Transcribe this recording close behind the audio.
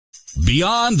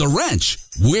Beyond the Wrench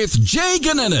with Jay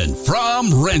Goninen from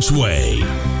WrenchWay.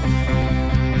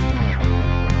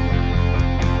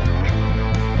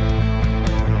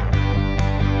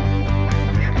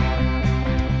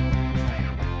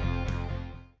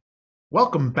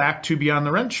 Welcome back to Beyond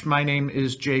the Wrench. My name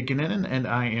is Jay Goninen, and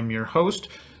I am your host.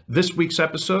 This week's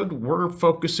episode, we're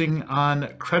focusing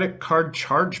on credit card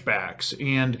chargebacks,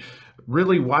 and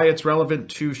really why it's relevant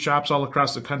to shops all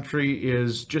across the country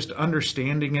is just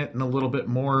understanding it in a little bit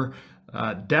more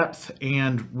depth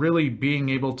and really being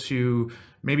able to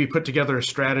maybe put together a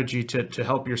strategy to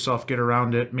help yourself get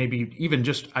around it, maybe even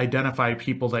just identify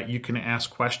people that you can ask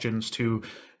questions to.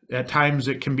 At times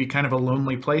it can be kind of a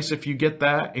lonely place if you get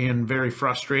that, and very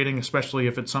frustrating, especially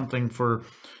if it's something for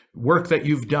work that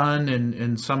you've done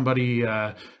and somebody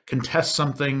contests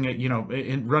something. You know,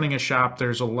 in running a shop,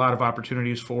 there's a lot of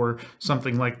opportunities for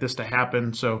something like this to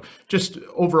happen. So just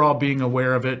overall being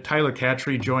aware of it. Tyler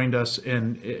Kattre joined us,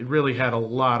 and it really had a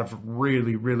lot of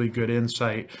really good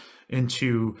insight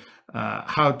into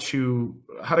how to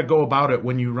go about it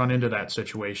when you run into that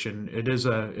situation. It is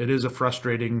a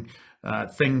frustrating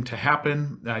thing to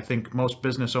happen. I think most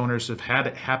business owners have had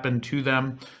it happen to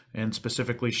them, and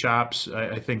specifically shops.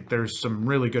 I think there's some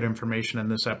really good information in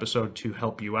this episode to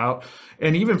help you out.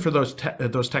 And even for those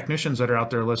technicians that are out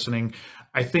there listening,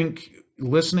 I think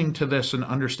listening to this and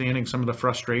understanding some of the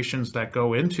frustrations that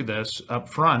go into this up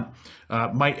front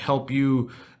might help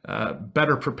you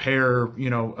better prepare,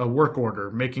 a work order,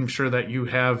 making sure that you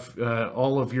have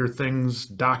all of your things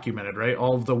documented, right?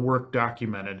 All of the work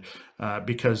documented,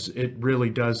 because it really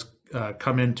does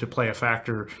come into play a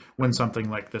factor when something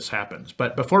like this happens.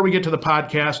 But before we get to the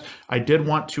podcast, I did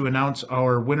want to announce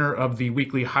our winner of the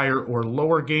weekly higher or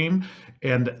lower game,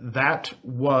 and that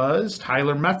was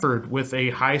Tyler Mefford with a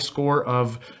high score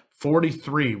of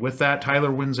 43. With that, Tyler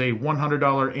wins a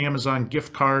 $100 Amazon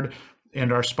gift card,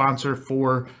 and our sponsor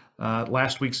for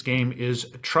last week's game is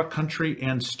Truck Country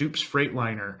and Stoops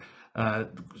Freightliner.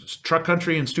 Truck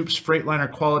Country and Stoops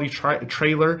Freightliner Quality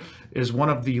Trailer is one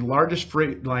of the largest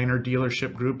Freightliner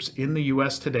dealership groups in the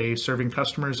U.S. today, serving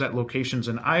customers at locations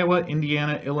in Iowa,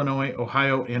 Indiana, Illinois,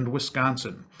 Ohio, and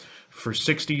Wisconsin. For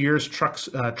 60 years,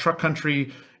 Truck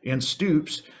Country and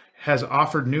Stoops has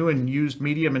offered new and used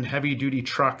medium and heavy duty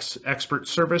trucks, expert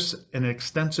service, and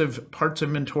extensive parts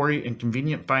inventory and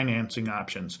convenient financing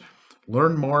options.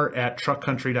 Learn more at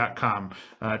truckcountry.com.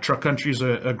 Truck Country is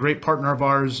a great partner of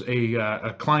ours,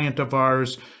 a client of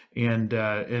ours,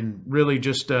 and really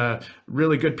just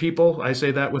really good people. I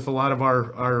say that with a lot of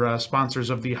our sponsors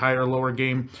of the higher lower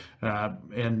game,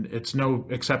 and it's no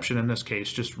exception in this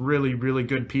case. Just really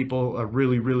good people, a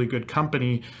really good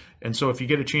company. And so if you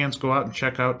get a chance, go out and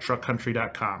check out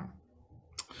truckcountry.com.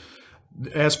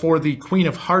 As for the Queen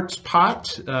of Hearts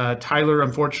pot, Tyler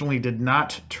unfortunately did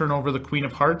not turn over the Queen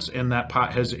of Hearts, and that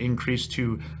pot has increased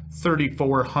to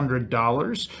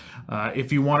 $3,400.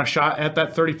 If you want a shot at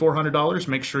that $3,400,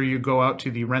 make sure you go out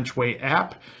to the WrenchWay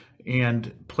app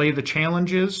and play the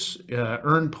challenges,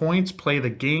 earn points, play the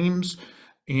games,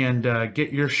 and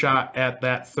get your shot at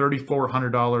that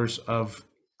 $3,400 of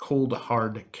cold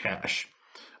hard cash.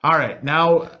 All right,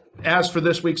 now, as for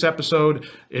this week's episode,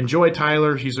 enjoy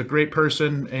Tyler. He's a great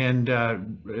person and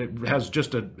has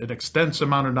just an extensive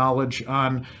amount of knowledge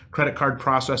on credit card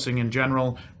processing in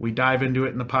general. We dive into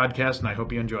it in the podcast, and I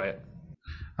hope you enjoy it.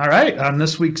 All right, on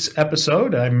this week's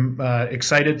episode, I'm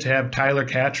excited to have Tyler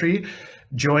Kattre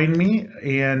join me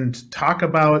and talk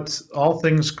about all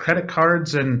things credit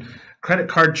cards and credit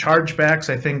card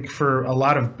chargebacks. I think for a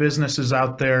lot of businesses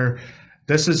out there,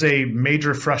 this is a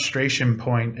major frustration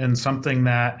point and something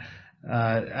that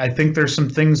I think there's some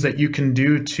things that you can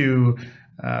do to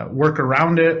work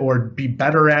around it or be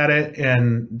better at it.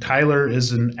 And Tyler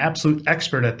is an absolute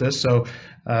expert at this. So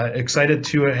excited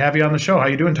to have you on the show. How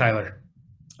you doing, Tyler?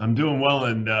 I'm doing well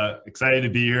and excited to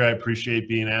be here. I appreciate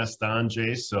being asked on,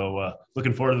 Jay. So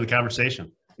looking forward to the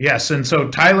conversation. Yes, and so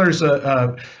Tyler's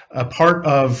a part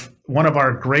of one of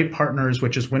our great partners,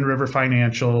 which is Wind River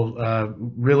Financial,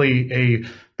 really a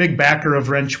big backer of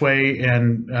WrenchWay,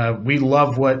 and we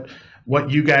love what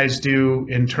you guys do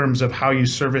in terms of how you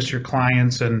service your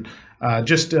clients, and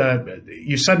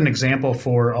you set an example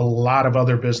for a lot of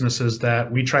other businesses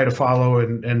that we try to follow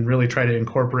and really try to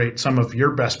incorporate some of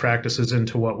your best practices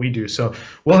into what we do. So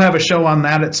we'll have a show on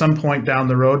that at some point down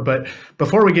the road. But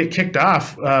before we get kicked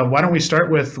off, why don't we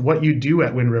start with what you do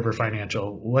at Wind River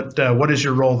Financial? What is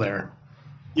your role there?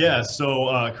 Yeah,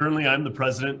 so currently I'm the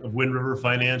president of Wind River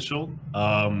Financial.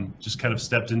 Just kind of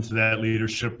stepped into that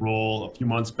leadership role a few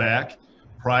months back.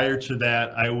 Prior to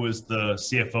that, I was the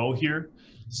CFO here.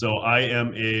 So I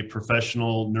am a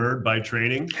professional nerd by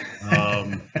training.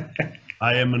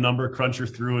 I am a number cruncher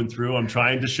through and through. I'm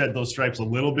trying to shed those stripes a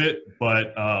little bit,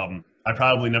 but I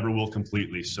probably never will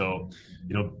completely. So,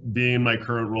 being in my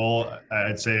current role,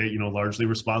 I'd say, largely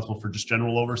responsible for just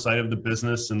general oversight of the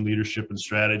business and leadership and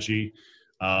strategy.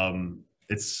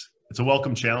 It's a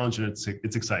welcome challenge, and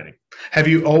it's exciting. Have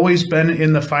you always been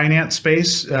in the finance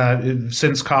space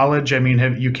since college? I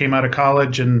mean, you came out of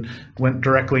college and went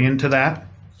directly into that?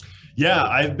 Yeah,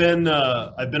 I've been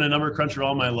a number cruncher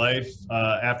all my life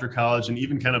after college, and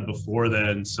even kind of before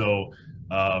then. So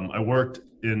I worked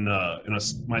in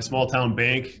my small town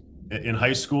bank in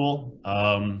high school,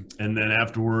 and then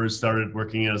afterwards started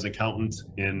working as an accountant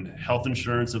in health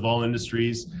insurance of all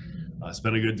industries.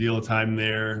 Spent a good deal of time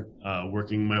there,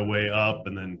 working my way up,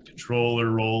 and then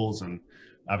controller roles, and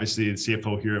obviously the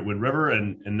CFO here at Wind River,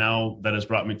 and now that has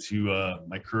brought me to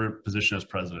my current position as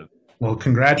president. Well,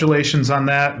 congratulations on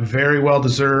that. Very well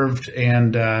deserved,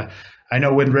 and I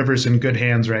know Wind River's in good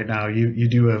hands right now. You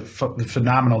do a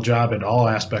phenomenal job at all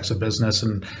aspects of business,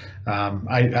 and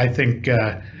I think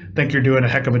you're doing a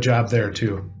heck of a job there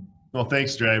too. Well,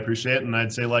 thanks, Dre. I appreciate it, and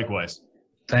I'd say likewise.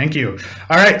 Thank you.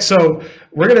 All right, so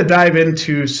we're going to dive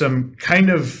into some kind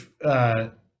of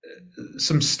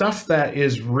some stuff that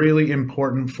is really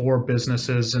important for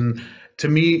businesses. And to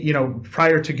me,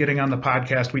 prior to getting on the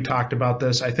podcast, we talked about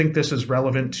this. I think this is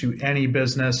relevant to any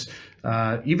business,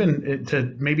 even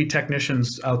to maybe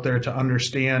technicians out there, to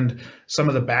understand some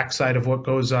of the backside of what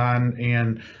goes on.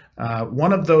 And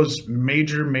one of those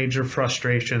major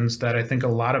frustrations that I think a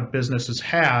lot of businesses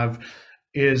have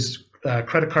is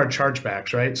credit card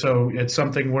chargebacks, right? So it's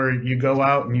something where you go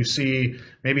out and you see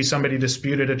maybe somebody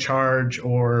disputed a charge,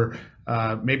 or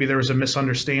maybe there was a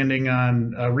misunderstanding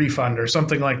on a refund or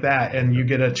something like that, and you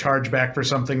get a chargeback for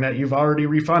something that you've already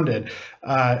refunded.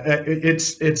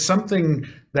 It's something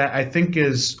that I think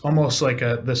is almost like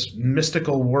this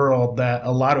mystical world that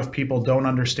a lot of people don't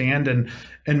understand, and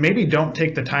maybe don't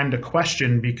take the time to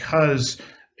question, because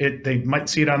they might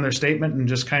see it on their statement and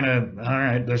just kind of, all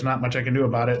right, there's not much I can do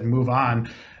about it, and move on.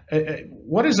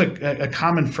 What is a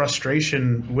common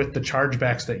frustration with the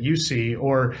chargebacks that you see?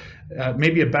 Or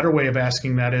maybe a better way of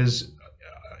asking that is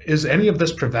any of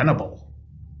this preventable?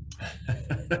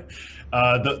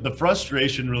 The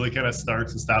frustration really kind of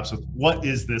starts and stops with, what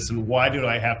is this and why do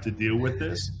I have to deal with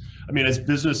this? I mean, as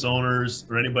business owners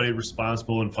or anybody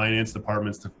responsible in finance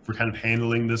departments for kind of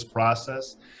handling this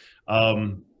process,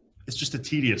 it's just a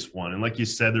tedious one. And like you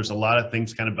said, there's a lot of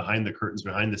things kind of behind the curtains,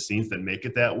 behind the scenes, that make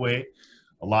it that way.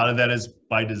 A lot of that is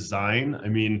by design. I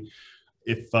mean,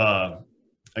 if I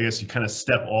guess you kind of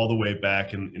step all the way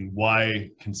back, and why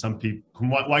can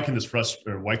this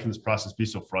process be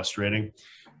so frustrating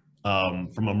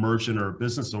from a merchant or a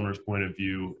business owner's point of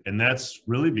view? And that's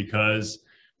really because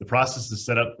the process is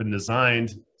set up and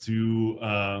designed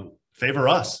to favor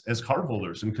us as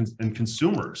cardholders and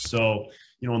consumers. So,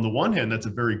 on the one hand, that's a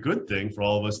very good thing for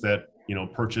all of us that,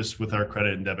 purchase with our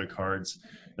credit and debit cards.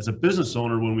 As a business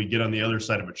owner, when we get on the other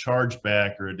side of a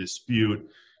chargeback or a dispute,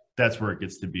 that's where it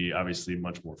gets to be obviously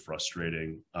much more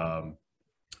frustrating. Are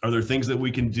there things that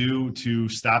we can do to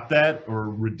stop that or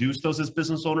reduce those as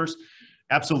business owners?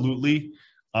 Absolutely.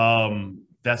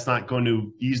 That's not going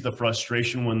to ease the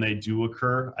frustration when they do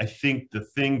occur. I think the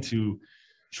thing to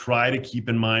try to keep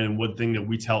in mind, and one thing that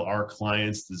we tell our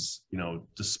clients is,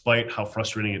 despite how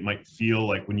frustrating it might feel,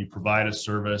 like when you provide a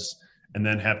service and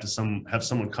then have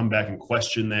someone come back and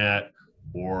question that,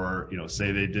 or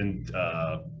say they didn't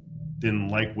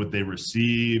like what they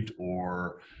received,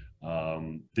 or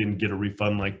didn't get a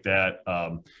refund like that.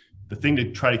 The thing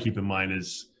to try to keep in mind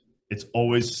is it's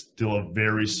always still a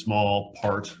very small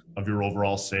part of your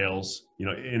overall sales,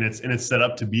 and it's set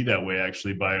up to be that way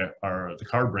actually by the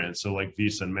card brands. So like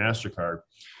Visa and MasterCard,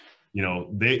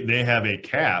 they have a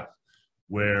cap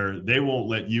where they won't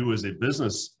let you as a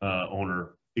business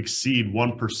owner exceed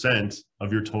 1%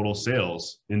 of your total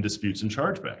sales in disputes and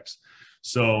chargebacks.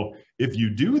 So if you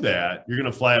do that, you're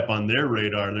going to fly up on their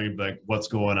radar, and they're going to be like, what's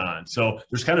going on? So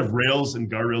there's kind of rails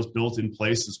and guardrails built in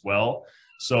place as well.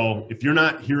 So if you're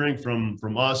not hearing from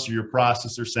us or your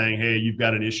processor saying, hey, you've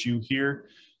got an issue here,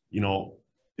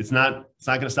 it's not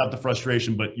going to stop the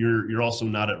frustration, but you're also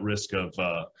not at risk of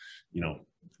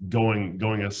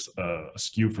going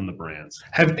askew from the brands.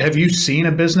 Have you seen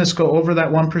a business go over that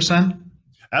 1%?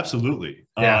 Absolutely.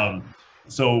 Yeah.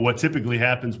 So what typically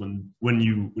happens when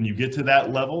you get to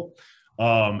that level,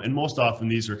 and most often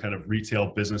these are kind of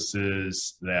retail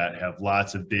businesses that have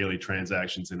lots of daily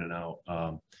transactions in and out.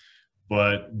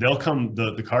 But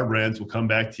the card brands will come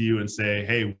back to you and say,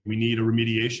 hey, we need a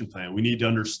remediation plan. We need to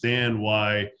understand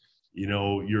why,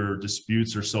 your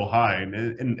disputes are so high.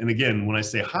 And again, when I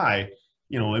say high,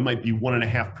 it might be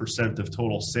 1.5% of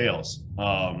total sales.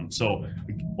 So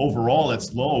overall,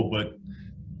 that's low, but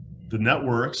the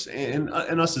networks and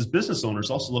us as business owners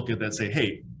also look at that and say,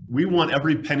 hey, we want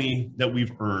every penny that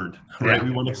we've earned, right? Yeah.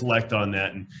 We want to collect on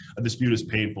that, and a dispute is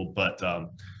painful. But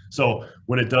so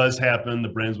when it does happen, the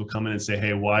brands will come in and say,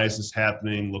 hey, why is this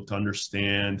happening? Look to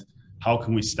understand, how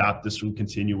can we stop this from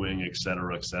continuing, et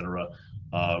cetera, et cetera.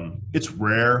 It's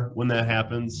rare when that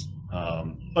happens,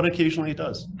 but occasionally it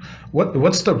does.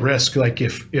 What's the risk? Like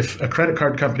if a credit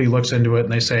card company looks into it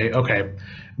and they say, okay,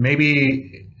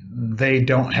 maybe they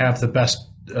don't have the best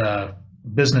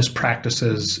business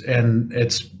practices, and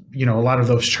it's, a lot of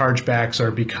those chargebacks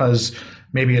are because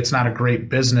maybe it's not a great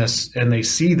business, and they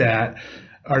see that,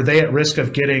 are they at risk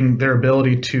of getting their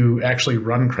ability to actually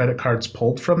run credit cards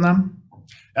pulled from them?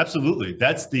 Absolutely.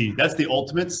 That's the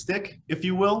ultimate stick, if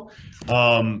you will.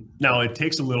 Now it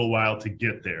takes a little while to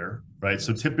get there, right?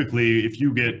 So typically if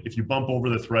you bump over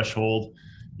the threshold,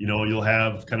 you'll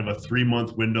have kind of a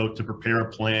 3-month window to prepare a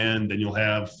plan. Then you'll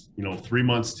have, 3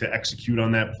 months to execute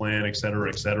on that plan, et cetera,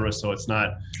 et cetera. So it's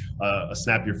not a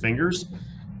snap your fingers,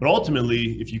 but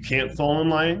ultimately if you can't fall in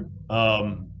line,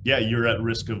 you're at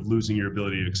risk of losing your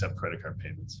ability to accept credit card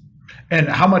payments. And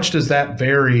how much does that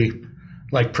vary?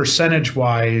 Like percentage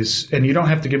wise, and you don't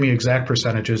have to give me exact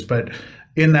percentages, but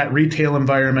in that retail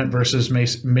environment versus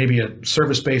maybe a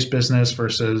service-based business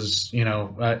versus,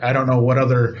 I don't know what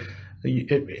other,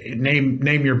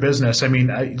 name your business. I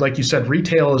mean, like you said,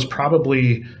 retail is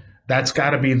probably, that's got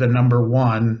to be the number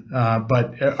one.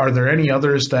 But are there any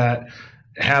others that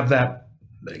have that?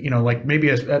 Like maybe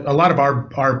a lot of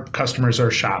our customers are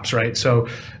shops, right? So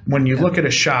when you look at a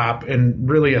shop and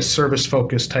really a service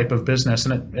focused type of business,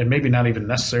 and maybe not even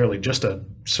necessarily just a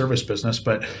service business,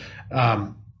 but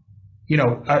are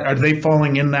they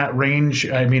falling in that range?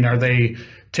 I mean, are they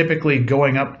typically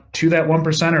going up to that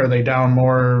 1%, or are they down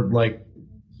more like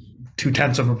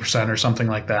 0.2% or something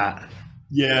like that?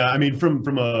 Yeah, I mean,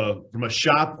 from a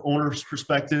shop owner's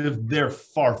perspective, they're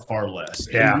far, far less.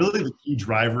 Yeah. And really the key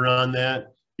driver on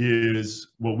that is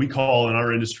what we call in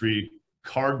our industry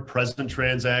card present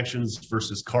transactions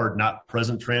versus card not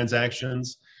present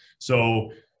transactions. So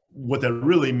what that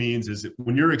really means is that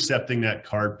when you're accepting that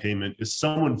card payment, is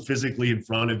someone physically in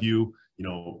front of you,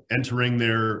 entering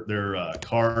their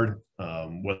card,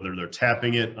 whether they're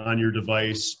tapping it on your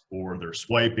device or they're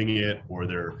swiping it or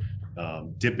they're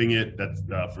dipping it, that's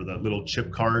for the little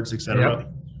chip cards, et cetera.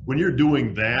 Yep. When you're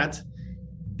doing that,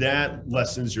 that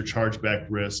lessens your chargeback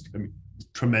risk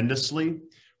tremendously.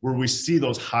 Where we see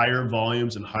those higher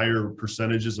volumes and higher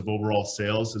percentages of overall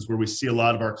sales is where we see a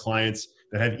lot of our clients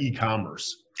that have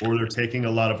e-commerce, or they're taking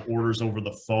a lot of orders over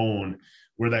the phone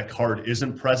where that card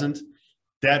isn't present.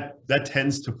 That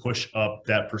tends to push up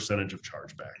that percentage of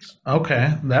chargebacks.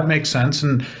 Okay, that makes sense.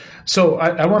 And so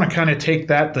I want to kind of take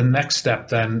that the next step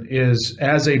then is,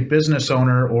 as a business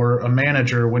owner or a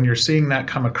manager, when you're seeing that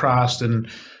come across and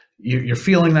you're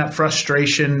feeling that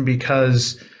frustration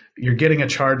because you're getting a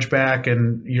chargeback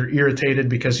and you're irritated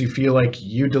because you feel like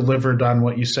you delivered on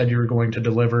what you said you were going to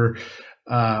deliver,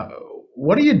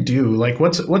 what do you do? Like,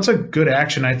 what's a good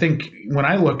action? I think when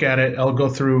I look at it, I'll go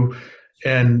through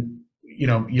and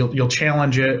you'll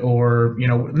challenge it, or,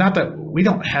 not that we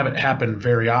don't have it happen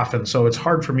very often. So it's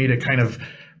hard for me to kind of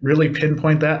really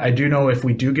pinpoint that. I do know if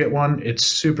we do get one, it's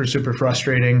super, super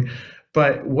frustrating.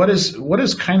 But what is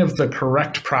kind of the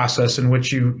correct process in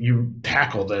which you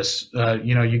tackle this?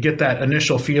 You get that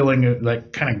initial feeling,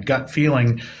 that kind of gut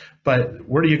feeling, but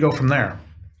where do you go from there?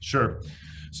 Sure.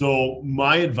 So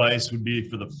my advice would be,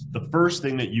 for the first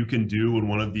thing that you can do when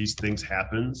one of these things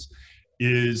happens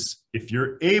is, if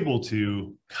you're able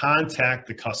to, contact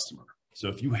the customer. So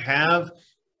if you have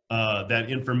that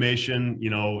information,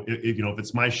 if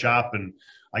it's my shop and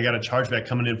I got a chargeback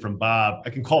coming in from Bob, I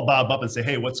can call Bob up and say,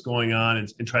 hey, what's going on,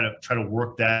 and try to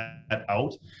work that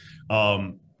out.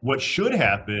 What should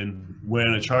happen when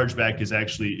a chargeback is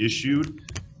actually issued,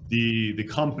 the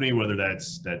company, whether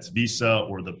that's Visa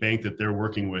or the bank that they're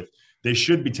working with, they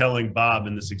should be telling Bob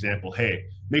in this example, hey,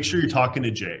 make sure you're talking to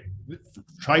Jay.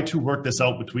 Try to work this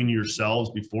out between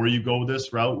yourselves before you go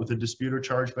this route with a dispute or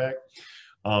chargeback.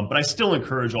 But I still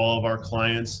encourage all of our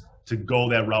clients to go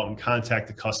that route and contact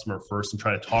the customer first and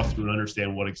try to talk through and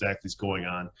understand what exactly is going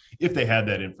on, if they have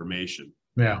that information.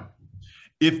 Yeah.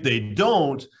 If they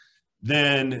don't,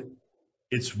 then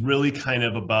it's really kind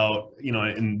of about,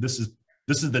 and this is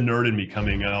the nerd in me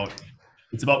coming out.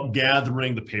 It's about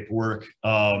gathering the paperwork.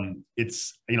 It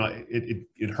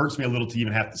hurts me a little to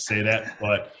even have to say that,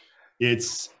 but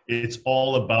it's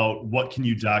all about what can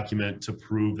you document to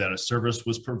prove that a service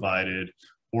was provided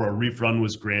or a refund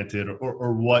was granted,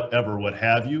 or whatever, what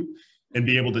have you. and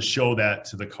be able to show that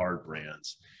to the card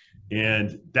brands.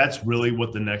 And that's really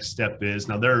what the next step is.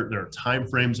 Now, there are time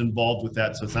frames involved with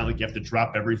that, so it's not like you have to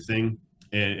drop everything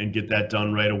and get that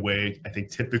done right away. I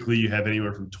think typically you have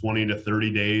anywhere from 20 to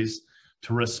 30 days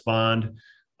to respond.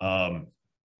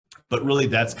 But really,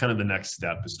 that's kind of the next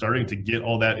step, is starting to get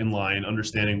all that in line,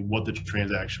 understanding what the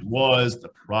transaction was, the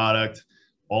product,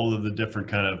 all of the different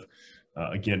kind of,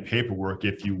 again, paperwork,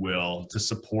 if you will, to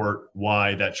support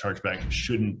why that chargeback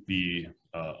shouldn't be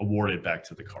awarded back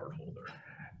to the cardholder.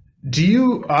 Do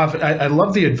you, I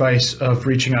love the advice of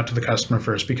reaching out to the customer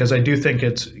first, because I do think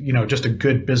it's, just a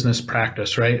good business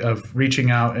practice, right? Of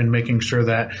reaching out and making sure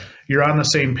that you're on the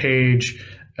same page.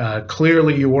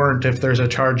 Clearly you weren't if there's a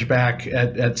chargeback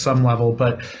at some level,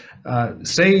 but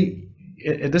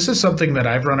this is something that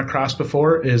I've run across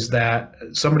before, is that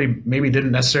somebody maybe didn't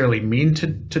necessarily mean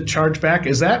to charge back.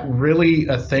 Is that really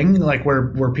a thing? Like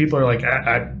where people are like,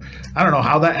 I don't know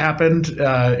how that happened.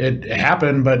 It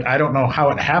happened, but I don't know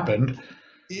how it happened.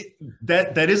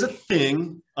 That is a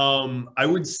thing. I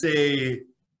would say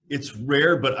it's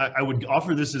rare, but I would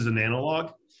offer this as an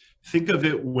analog. Think of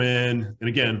it when, and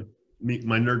again,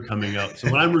 my nerd coming out.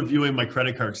 So when I'm reviewing my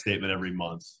credit card statement every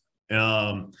month,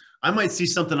 I might see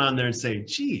something on there and say,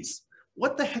 geez,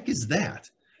 what the heck is that?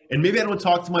 And maybe I don't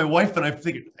talk to my wife and I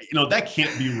think, that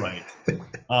can't be right.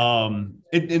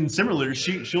 And similarly,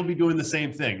 she'll be doing the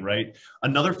same thing, right?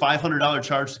 Another $500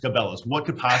 charge to Cabela's. What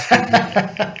could possibly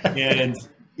be? And,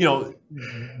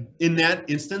 in that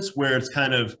instance where it's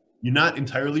kind of, you're not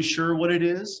entirely sure what it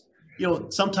is,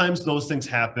 sometimes those things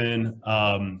happen.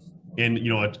 And,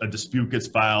 a dispute gets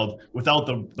filed without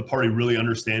the party really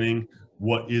understanding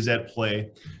what is at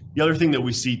play. The other thing that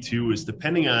we see too is,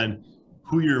 depending on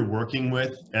who you're working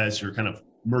with as your kind of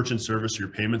merchant service or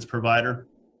your payments provider,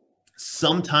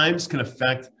 sometimes can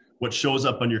affect what shows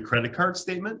up on your credit card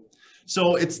statement.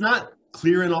 So it's not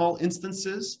clear in all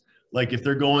instances. Like if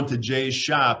they're going to Jay's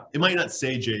shop, it might not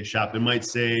say Jay's shop. It might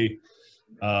say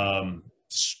PayPal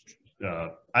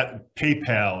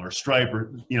or Stripe,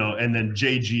 or and then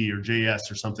JG or JS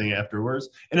or something afterwards.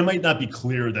 And it might not be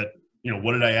clear that,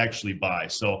 what did I actually buy?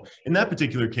 So in that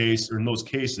particular case, or in those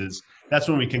cases, that's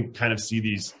when we can kind of see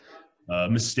these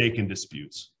mistaken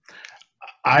disputes.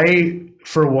 I,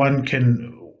 for one,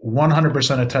 can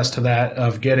 100% attest to that,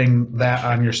 of getting that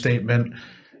on your statement,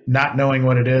 not knowing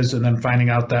what it is, and then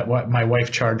finding out that my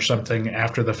wife charged something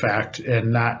after the fact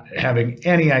and not having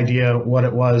any idea what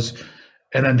it was,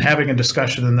 and then having a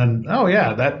discussion, and then, oh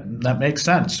yeah, that makes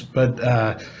sense. But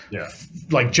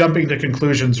like jumping to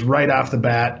conclusions right off the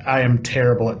bat, I am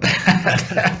terrible at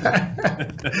that.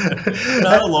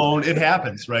 Not alone. It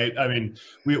happens, right? I mean,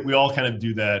 we all kind of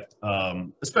do that,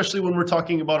 especially when we're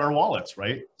talking about our wallets,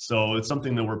 right? So it's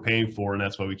something that we're paying for, and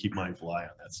that's why we keep mindful eye on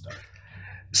that stuff.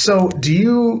 So do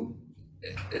you,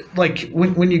 like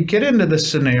when you get into this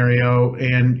scenario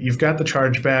and you've got the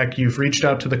chargeback, you've reached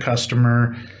out to the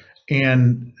customer,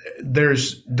 and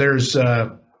there's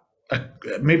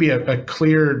maybe a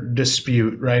clear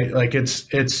dispute, right? Like it's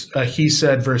a he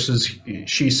said versus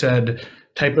she said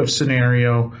type of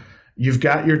scenario. You've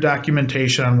got your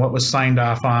documentation on what was signed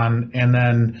off on, and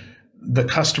then the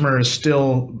customer is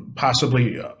still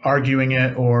possibly arguing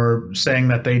it or saying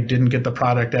that they didn't get the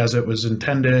product as it was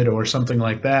intended or something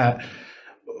like that.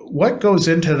 What goes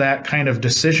into that kind of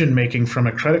decision making from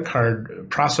a credit card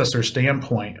processor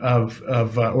standpoint or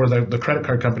the credit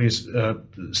card company's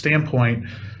standpoint,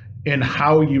 in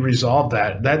how you resolve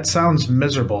that? That sounds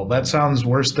miserable. That sounds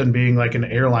worse than being like an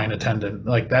airline attendant.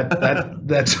 Like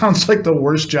that sounds like the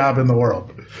worst job in the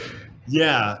world.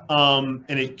 Yeah,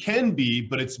 and it can be,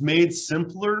 but it's made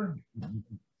simpler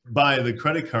by the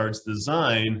credit card's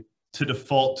design to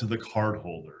default to the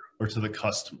cardholder or to the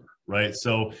customer, right?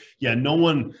 So yeah, no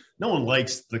one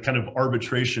likes the kind of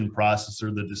arbitration process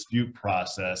or the dispute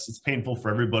process. It's painful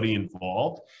for everybody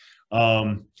involved.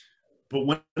 But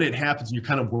when it happens and you're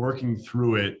kind of working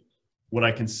through it, what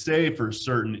I can say for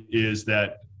certain is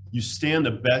that you stand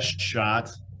the best shot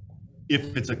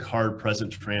if it's a card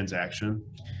present transaction.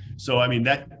 So, I mean,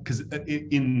 that, because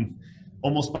in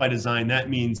almost by design, that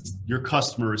means your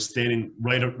customer is standing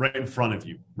right in front of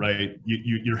you, right?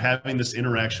 You're having this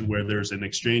interaction where there's an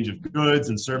exchange of goods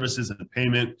and services and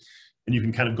payment, and you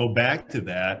can kind of go back to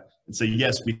that and say,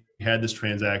 yes, we had this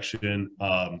transaction.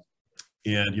 And,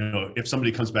 if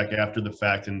somebody comes back after the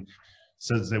fact and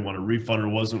says they want a refund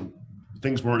or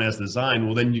things weren't as designed,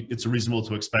 well, then it's reasonable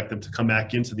to expect them to come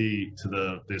back into the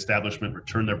establishment,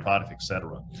 return their product,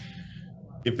 etc.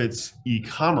 If it's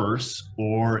e-commerce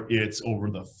or it's over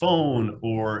the phone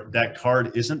or that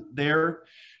card isn't there,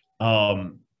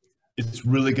 it's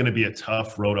really going to be a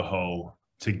tough row to hoe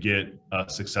to get a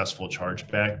successful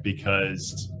chargeback,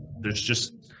 because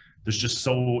it's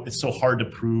so hard to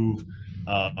prove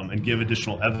and give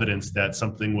additional evidence that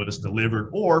something was delivered,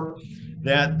 or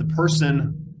that the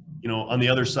person, on the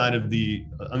other side of the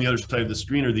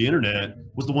screen or the internet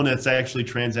was the one that's actually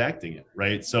transacting it,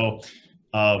 right? So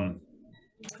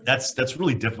that's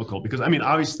really difficult, because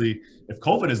obviously, if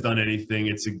COVID has done anything,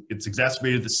 it's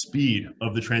exacerbated the speed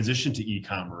of the transition to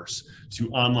e-commerce, to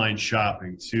online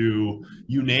shopping, to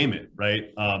you name it, right?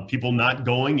 People not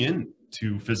going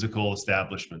into physical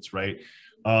establishments, right?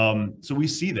 So we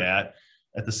see that.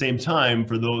 At the same time,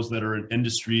 for those that are in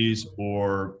industries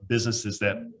or businesses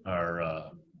that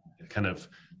are kind of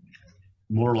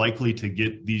more likely to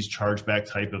get these chargeback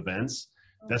type events,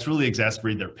 that's really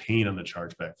exacerbated their pain on the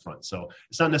chargeback front. So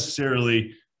it's not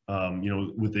necessarily,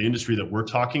 with the industry that we're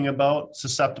talking about,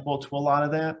 susceptible to a lot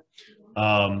of that.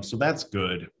 So that's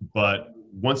good. But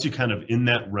once you kind of in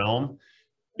that realm,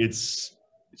 it's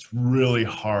really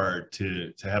hard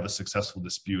to have a successful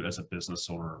dispute as a business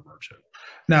owner or merchant.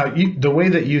 Now, the way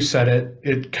that you said it,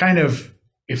 it kind of,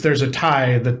 if there's a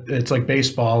tie, that it's like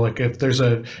baseball. Like if there's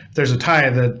a tie,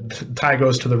 the tie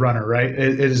goes to the runner, right?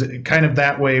 It is kind of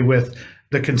that way with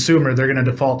the consumer. They're going to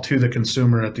default to the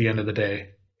consumer at the end of the day.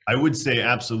 I would say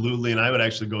absolutely, and I would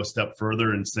actually go a step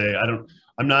further and say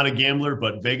I'm not a gambler,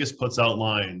 but Vegas puts out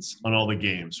lines on all the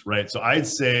games, right? So I'd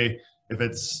say if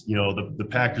it's the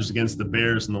Packers against the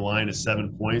Bears and the line is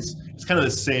 7 points, it's kind of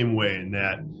the same way in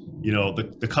that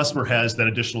the customer has that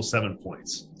additional 7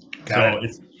 points. So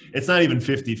it's not even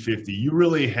 50-50. You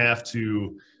really have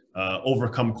to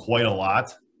overcome quite a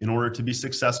lot in order to be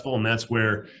successful, and that's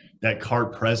where that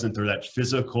card present or that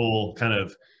physical kind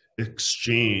of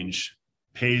exchange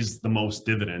pays the most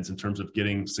dividends in terms of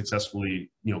getting successfully,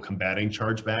 combating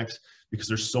chargebacks, because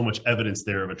there's so much evidence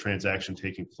there of a transaction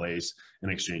taking place in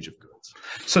exchange of goods.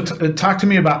 So talk to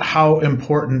me about how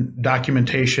important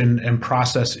documentation and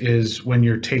process is when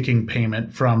you're taking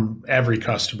payment from every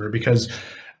customer, because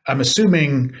I'm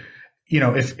assuming,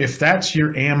 if that's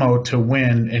your ammo to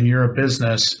win and you're a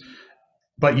business,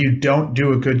 but you don't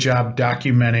do a good job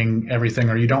documenting everything,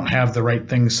 or you don't have the right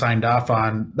things signed off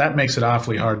on, that makes it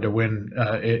awfully hard to win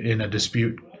in a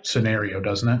dispute scenario,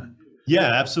 doesn't it?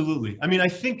 Yeah, absolutely. I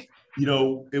think,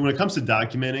 when it comes to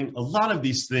documenting, a lot of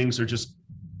these things are just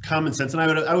common sense. And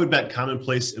I would bet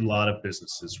commonplace in a lot of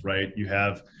businesses, right? You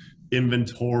have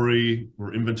inventory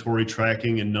or inventory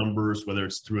tracking and numbers, whether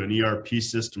it's through an ERP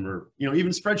system or,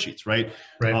 even spreadsheets, right?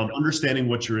 Understanding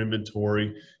what's your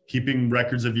inventory, keeping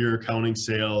records of your accounting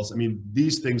sales.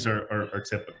 These things are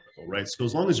typical, right? So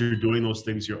as long as you're doing those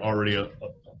things, you're already a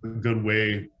good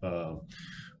way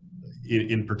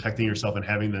in protecting yourself and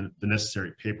having the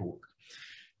necessary paperwork.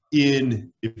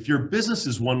 If your business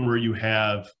is one where you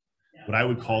have what I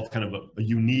would call kind of a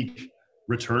unique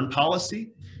return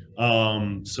policy.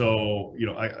 So,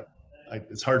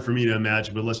 it's hard for me to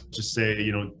imagine, but let's just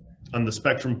say, on the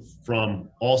spectrum from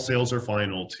all sales are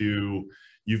final to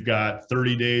you've got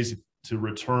 30 days to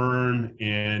return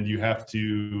and you have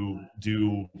to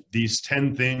do these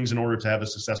 10 things in order to have a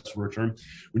successful return.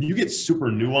 When you get super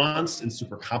nuanced and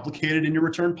super complicated in your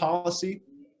return policy,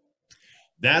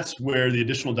 that's where the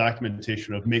additional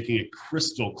documentation of making it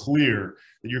crystal clear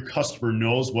that your customer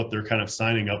knows what they're kind of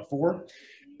signing up for.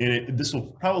 And this will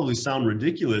probably sound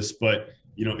ridiculous, but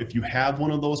if you have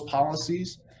one of those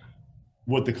policies,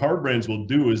 what the card brands will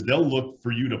do is they'll look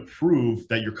for you to prove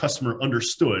that your customer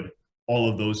understood all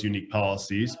of those unique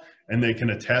policies, and they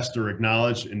can attest or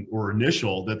acknowledge or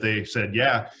initial that they said,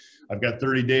 yeah, I've got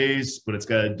 30 days, but it's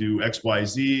got to do X, Y,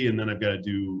 Z, and then I've got to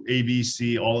do A, B,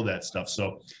 C, all of that stuff.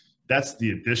 So that's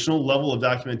the additional level of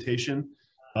documentation.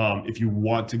 If you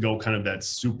want to go kind of that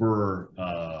super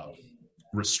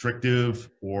restrictive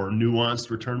or nuanced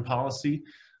return policy,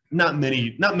 not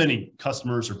many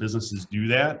customers or businesses do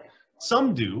that.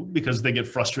 Some do, because they get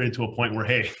frustrated to a point where,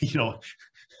 hey,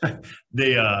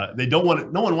 they don't want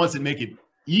it. No one wants to make it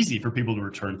easy for people to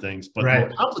return things, but the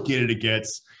more complicated it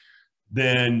gets,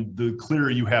 then the clearer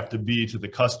you have to be to the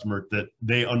customer that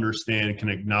they understand and can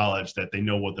acknowledge that they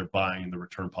know what they're buying in the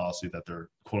return policy that they're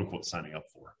quote unquote signing up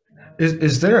for.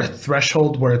 Is there a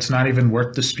threshold where it's not even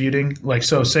worth disputing? Like,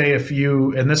 so say if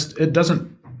you, and this, it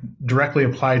doesn't directly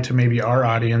apply to maybe our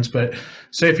audience, but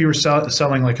say if you were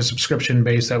selling like a subscription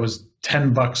base that was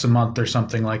 $10 a month or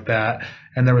something like that,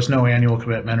 and there was no annual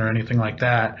commitment or anything like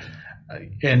that,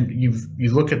 and you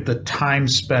look at the time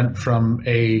spent from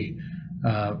a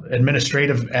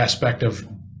administrative aspect of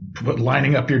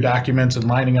lining up your documents and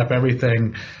lining up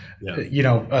everything,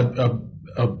 a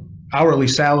hourly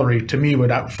salary to me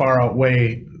would far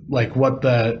outweigh like what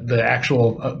the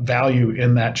actual value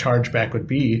in that chargeback would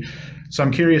be. So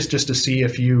I'm curious just to see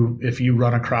if you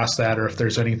run across that, or if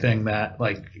there's anything that,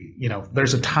 like,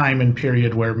 there's a time and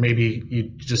period where maybe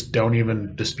you just don't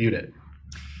even dispute it.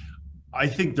 I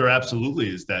think there absolutely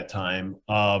is that time.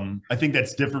 I think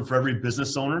that's different for every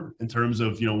business owner in terms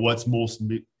of,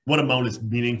 what amount is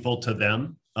meaningful to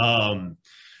them.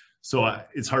 So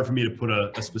it's hard for me to put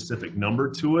a specific number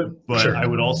to it, but sure. I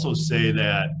would also say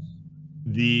that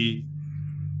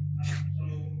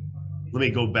let me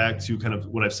go back to kind of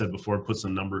what I've said before and put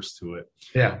some numbers to it.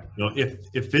 Yeah.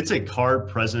 If it's a card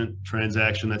present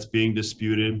transaction that's being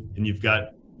disputed and you've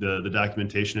got the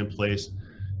documentation in place,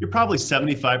 you're probably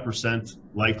 75%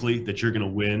 likely that you're going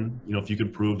to win, if you can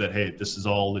prove that, hey, this is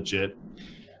all legit.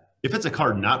 If it's a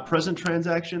card not present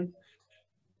transaction,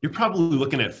 you're probably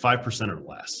looking at 5% or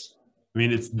less. I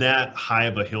mean, it's that high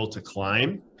of a hill to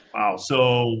climb. Wow.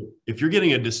 So if you're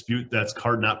getting a dispute that's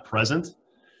card not present,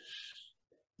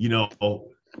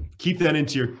 keep that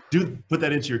put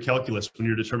that into your calculus when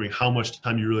you're determining how much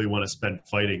time you really want to spend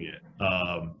fighting it.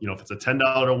 If it's a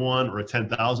 $10 one or a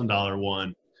 $10,000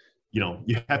 one,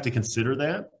 you have to consider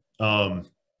that. And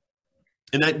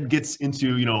that gets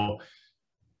into,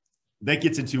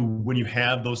 when you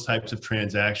have those types of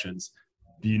transactions,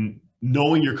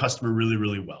 knowing your customer really,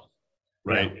 really well,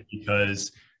 right? Yeah.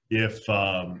 Because if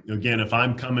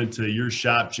I'm coming to your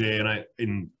shop, Jay,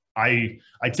 and I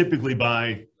typically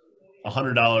buy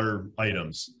 $100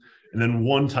 items. And then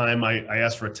one time I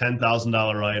asked for a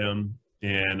 $10,000 item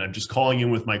and I'm just calling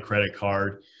in with my credit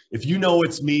card. If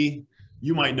it's me,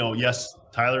 you might know, yes,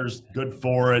 Tyler's good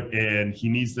for it. And he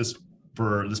needs this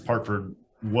part for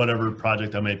whatever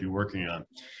project I might be working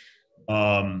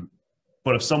on.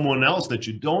 But if someone else that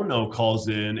you don't know calls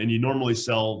in and you normally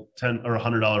sell $10 or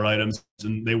 $100 items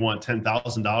and they want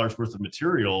 $10,000 worth of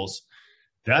materials,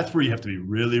 that's where you have to be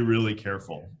really, really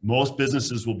careful. Most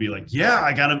businesses will be like, yeah,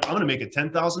 I'm going to make a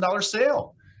 $10,000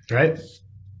 sale. Right.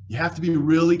 You have to be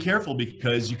really careful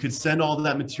because you could send all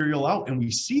that material out, and we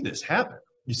see this happen.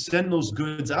 You send those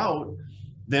goods out,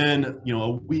 then, a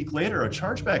week later, a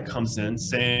chargeback comes in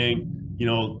saying,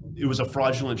 it was a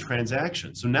fraudulent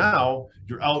transaction. So now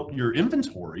you're out your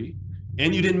inventory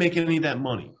and you didn't make any of that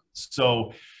money.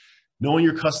 So knowing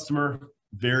your customer,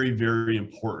 very, very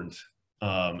important.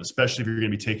 Especially if you're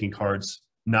going to be taking cards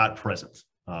not present.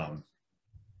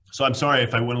 So I'm sorry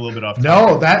if I went a little bit off.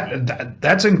 No,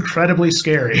 that's incredibly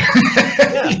scary.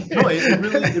 Yeah, no, it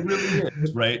really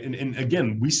is, right? And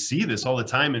again, we see this all the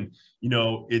time. And,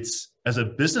 it's, as a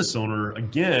business owner,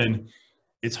 again,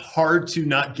 it's hard to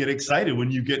not get excited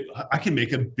when I can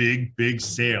make a big, big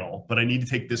sale, but I need to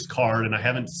take this card and I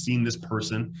haven't seen this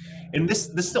person. And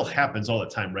this still happens all the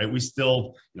time, right? We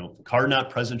still, card not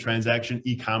present transaction,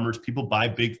 e-commerce, people buy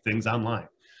big things online.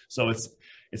 So it's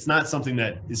not something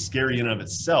that is scary in and of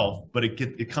itself, but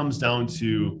it comes down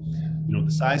to,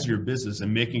 the size of your business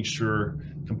and making sure,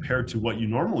 compared to what you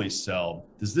normally sell,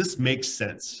 does this make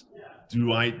sense?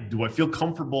 Do I feel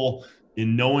comfortable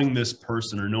in knowing this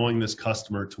person or knowing this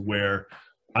customer to where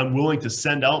I'm willing to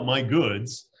send out my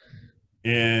goods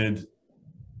and,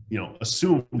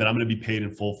 assume that I'm going to be paid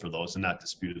in full for those and not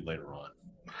disputed later on.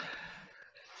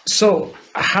 So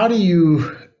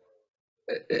I'm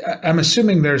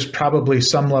assuming there's probably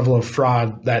some level of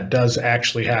fraud that does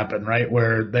actually happen, right?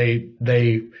 Where they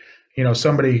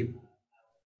somebody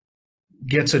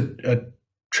gets a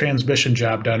transmission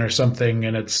job done or something,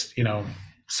 and it's,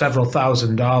 several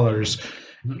 $1,000s,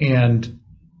 and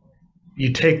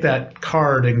you take that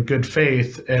card in good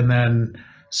faith and then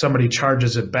somebody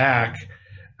charges it back.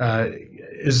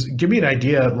 Give me an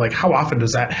idea, like, how often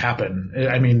does that happen?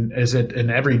 I mean, is it an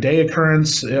everyday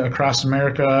occurrence across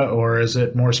America, or is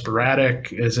it more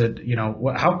sporadic? Is it,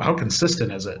 how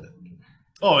consistent is it?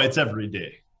 Oh, it's every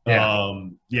day.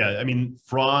 Yeah. I mean,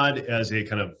 fraud as a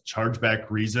kind of chargeback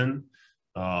reason,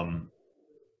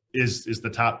 is the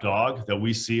top dog that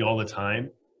we see all the time.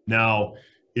 Now,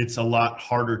 it's a lot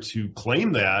harder to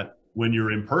claim that when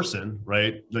you're in person,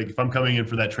 right? Like if I'm coming in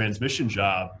for that transmission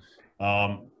job,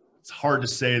 it's hard to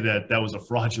say that was a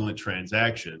fraudulent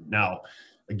transaction. Now,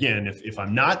 again, if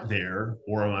I'm not there,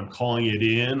 or I'm calling it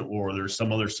in, or there's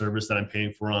some other service that I'm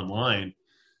paying for online,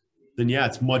 then yeah,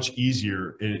 it's much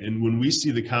easier. And when we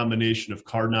see the combination of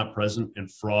card not present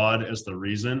and fraud as the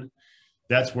reason,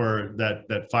 that's where that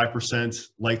 5%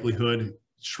 likelihood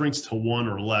shrinks to 1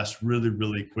 or less really,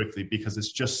 really quickly, because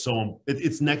it's just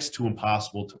it's next to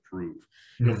impossible to prove.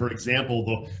 For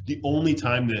example, the only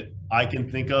time that I can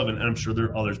think of, and I'm sure there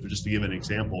are others, but just to give an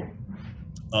example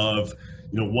of,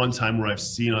 one time where I've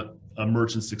seen a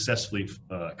merchant successfully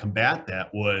combat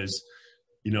that was,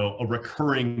 a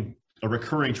recurring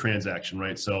transaction,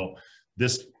 right? So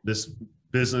this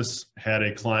business had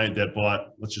a client that bought,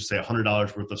 let's just say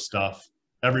 $100 worth of stuff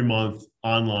every month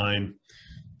online,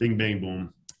 bing, bang,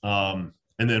 boom.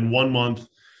 And then one month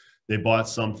they bought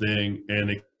something and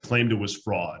they claimed it was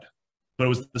fraud, but it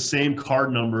was the same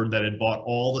card number that had bought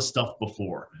all the stuff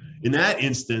before. In that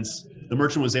instance, the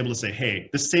merchant was able to say, hey,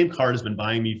 this same card has been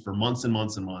buying me for months and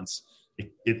months and months.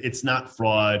 It's not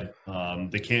fraud.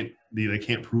 They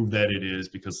can't prove that it is,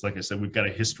 because like I said, we've got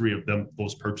a history of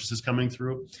those purchases coming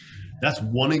through. That's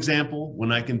one example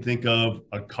when I can think of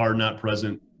a card not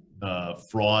present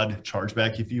fraud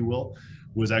chargeback, if you will,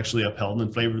 was actually upheld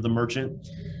in favor of the merchant.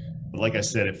 But like I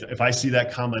said, if I see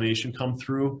that combination come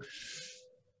through,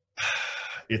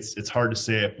 it's hard to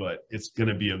say it, but it's going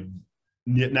to be a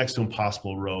next to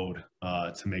impossible road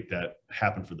to make that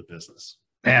happen for the business.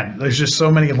 Man, there's just so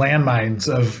many landmines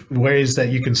of ways that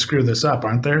you can screw this up,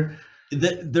 aren't there?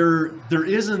 There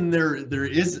is and there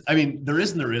is. I mean, there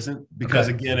is and there isn't, because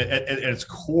again, at its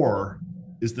core,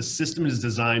 is the system is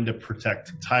designed to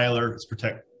protect Tyler, it's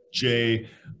protect Jay,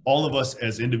 all of us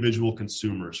as individual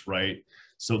consumers, right?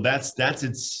 So that's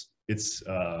its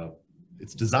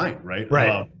design, right?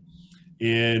 Right.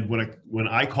 And when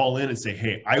I call in and say,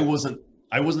 hey, I wasn't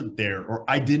there, or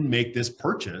I didn't make this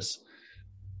purchase,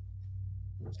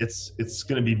 it's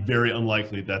going to be very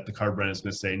unlikely that the card brand is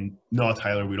going to say, no,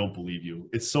 Tyler, we don't believe you.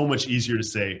 It's so much easier to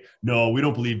say, no, we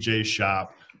don't believe Jay's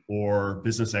shop or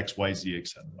business XYZ, et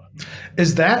cetera.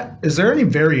 Is there any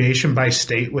variation by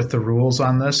state with the rules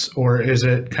on this, or is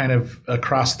it kind of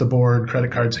across the board,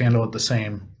 credit cards handle it the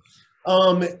same?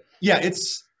 Yeah,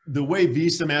 it's the way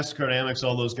Visa, MasterCard, Amex,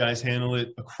 all those guys handle it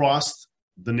across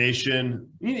the nation,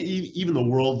 even the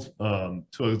world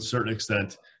to a certain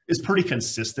extent, is pretty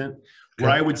consistent. Where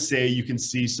I would say you can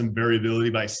see some variability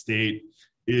by state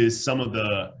is some of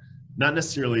the, not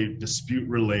necessarily dispute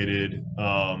related,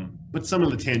 but some of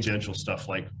the tangential stuff,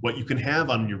 like what you can have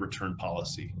on your return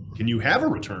policy. Can you have a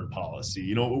return policy?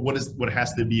 You know, what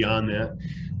has to be on that?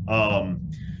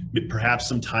 Perhaps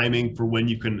some timing for when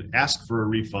you can ask for a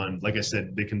refund. Like I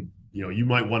said, they can, you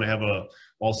might want to have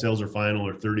all sales are final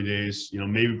or 30 days,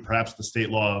 maybe perhaps the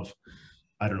state law of,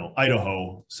 I don't know,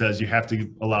 Idaho says you have to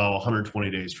allow 120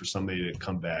 days for somebody to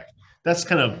come back. That's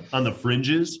kind of on the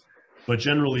fringes, but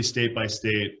generally state by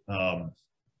state,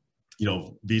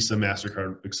 Visa,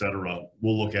 MasterCard, et cetera,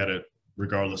 we'll look at it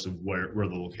regardless of where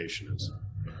the location is.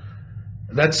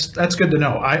 That's good to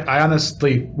know. I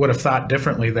honestly would have thought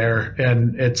differently there.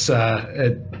 And it's,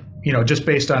 just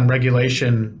based on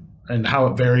regulation and how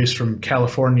it varies from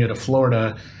California to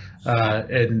Florida,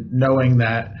 and knowing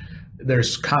that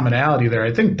there's commonality there,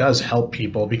 I think does help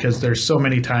people, because there's so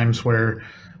many times where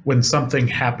when something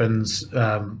happens,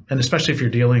 and especially if you're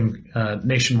dealing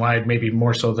nationwide, maybe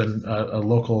more so than a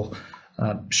local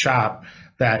shop,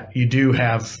 that you do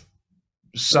have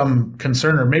some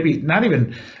concern, or maybe not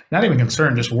even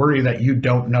concern, just worry that you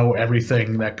don't know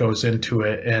everything that goes into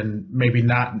it, and maybe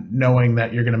not knowing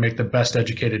that you're going to make the best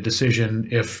educated decision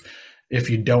if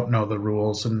you don't know the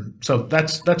rules. And so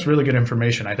that's really good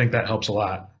information. I think that helps a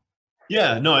lot.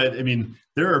 Yeah, no, I mean,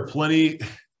 there are plenty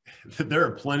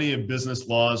of business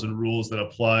laws and rules that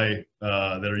apply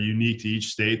that are unique to each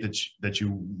state that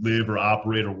you live or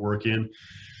operate or work in.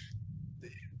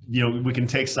 We can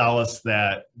take solace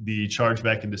that the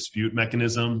chargeback and dispute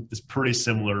mechanism is pretty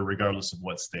similar regardless of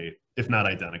what state, if not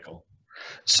identical.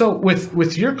 So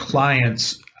with your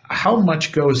clients, how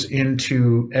much goes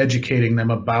into educating them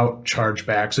about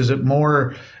chargebacks? Is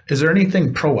there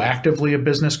anything proactively a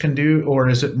business can do, or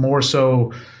is it more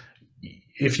so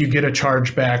if you get a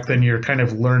chargeback, then you're kind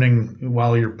of learning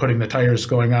while you're putting the tires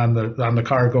going on the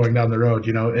car going down the road?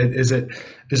 Is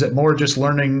it more just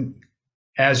learning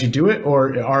as you do it,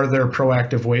 or are there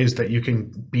proactive ways that you can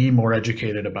be more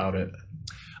educated about it?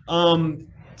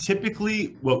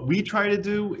 Typically, what we try to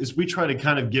do is we try to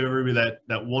kind of give everybody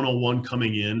that 101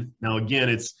 coming in. Now, again,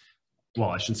 I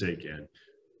shouldn't say again,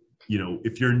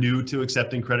 if you're new to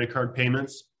accepting credit card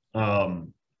payments,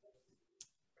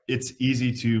 it's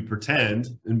easy to pretend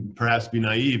and perhaps be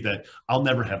naive that I'll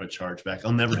never have a chargeback.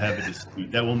 I'll never have a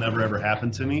dispute. That will never, ever happen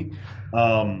to me.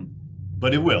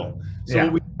 But it will. So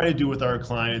what we try to do with our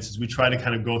clients is we try to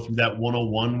kind of go through that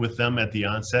 101 with them at the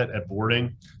onset, at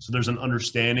boarding. So there's an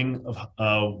understanding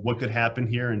of what could happen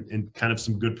here, and kind of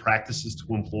some good practices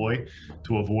to employ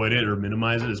to avoid it or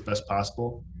minimize it as best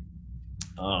possible.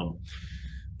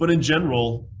 But in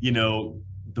general,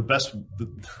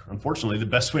 unfortunately, the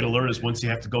best way to learn is once you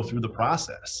have to go through the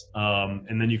process.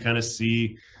 And then you kind of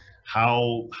see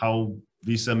how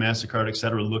Visa, MasterCard, et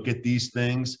cetera, look at these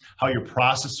things, how your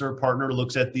processor partner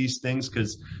looks at these things,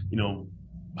 because,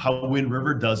 how Wind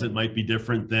River does it might be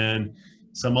different than,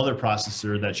 some other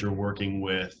processor that you're working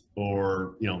with,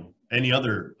 or any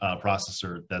other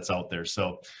processor that's out there.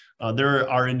 So there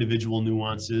are individual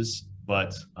nuances,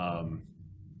 but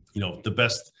the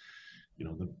best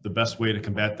the best way to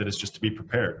combat that is just to be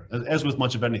prepared, as with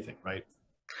much of anything, right?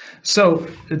 So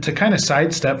to kind of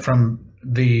sidestep from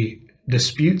the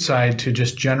dispute side to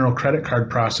just general credit card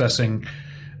processing,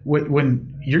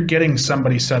 when you're getting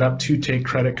somebody set up to take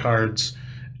credit cards,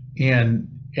 and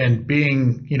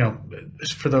being,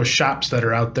 for those shops that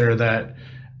are out there that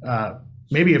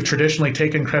maybe have traditionally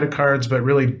taken credit cards but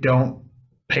really don't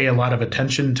pay a lot of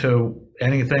attention to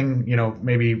anything,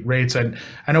 maybe rates.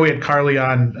 I know we had Carly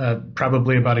on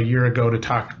probably about a year ago to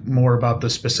talk more about the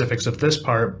specifics of this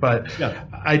part, but yeah.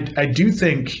 I do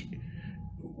think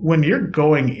when you're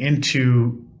going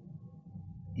into,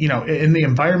 in the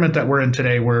environment that we're in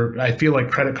today, where I feel like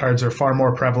credit cards are far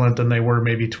more prevalent than they were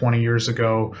maybe 20 years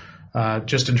ago,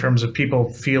 just in terms of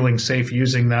people feeling safe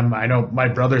using them. I know my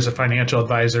brother's a financial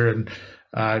advisor,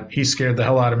 and he scared the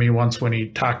hell out of me once when he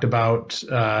talked about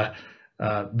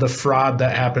the fraud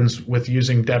that happens with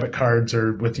using debit cards,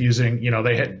 or with using,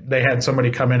 they had somebody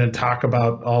come in and talk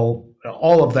about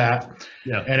all of that.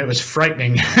 Yeah. And it was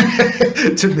frightening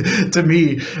to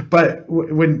me. But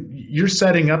when you're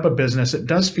setting up a business, it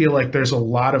does feel like there's a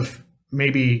lot of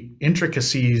maybe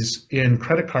intricacies in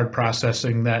credit card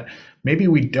processing that maybe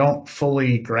we don't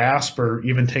fully grasp or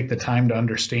even take the time to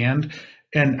understand.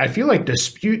 And I feel like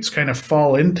disputes kind of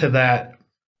fall into that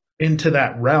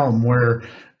realm where,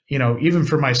 even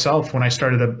for myself, when I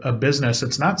started a business,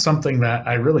 it's not something that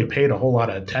I really paid a whole lot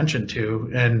of attention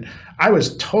to. And I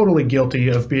was totally guilty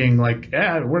of being like,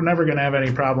 we're never going to have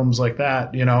any problems like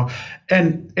that,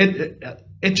 and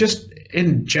it just,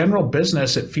 in general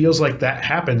business, it feels like that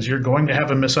happens. You're going to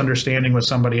have a misunderstanding with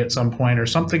somebody at some point, or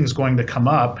something's going to come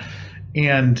up.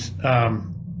 And,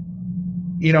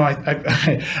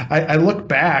 I look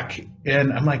back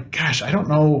and I'm like, gosh, I don't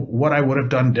know what I would have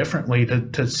done differently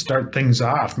to start things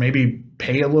off. Maybe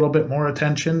pay a little bit more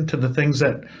attention to the things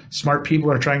that smart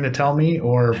people are trying to tell me,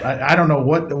 or I don't know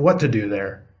what to do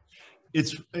there.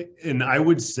 And I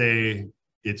would say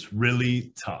it's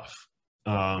really tough.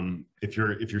 If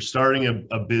you're starting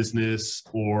a business,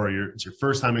 or it's your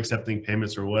first time accepting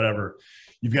payments or whatever,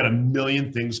 you've got a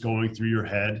million things going through your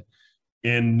head.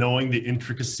 And knowing the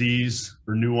intricacies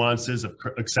or nuances of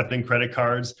accepting credit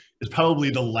cards is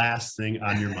probably the last thing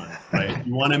on your mind, right?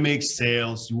 You want to make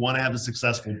sales, you want to have a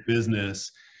successful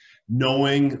business.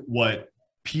 Knowing what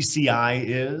PCI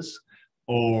is,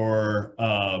 or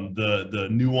the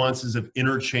nuances of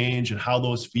interchange and how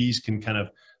those fees can kind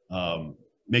of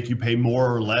make you pay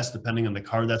more or less depending on the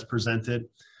card that's presented.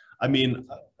 I mean,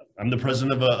 I'm the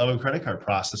president of a credit card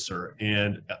processor,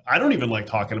 and I don't even like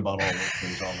talking about all those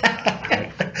things all the time.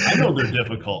 Right? I know they're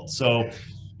difficult, so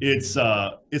it's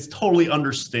totally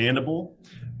understandable,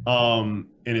 and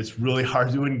it's really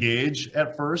hard to engage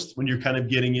at first when you're kind of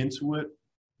getting into it.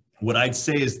 What I'd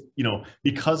say is,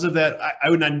 because of that, I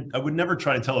would never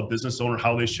try to tell a business owner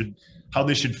how they should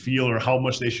feel or how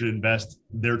much they should invest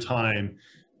their time,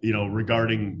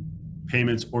 regarding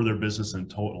payments or their business in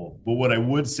total. But what I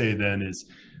would say then is,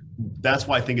 that's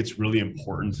why I think it's really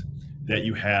important that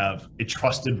you have a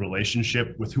trusted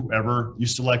relationship with whoever you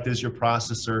select as your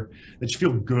processor, that you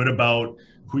feel good about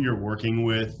who you're working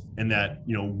with, and that,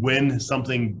 when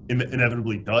something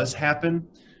inevitably does happen,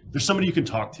 there's somebody you can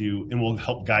talk to and will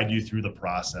help guide you through the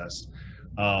process.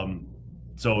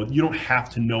 So you don't have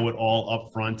to know it all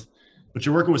up front, but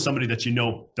you're working with somebody that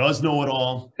does know it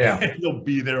all. Yeah. And they'll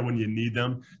be there when you need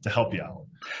them to help you out.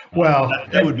 Well,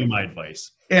 that would be my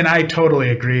advice. And I totally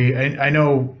agree. I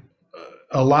know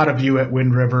a lot of you at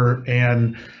Wind River,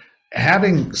 and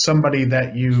having somebody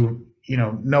that you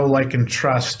know, like, and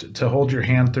trust to hold your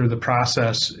hand through the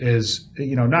process is,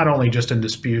 not only just in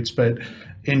disputes, but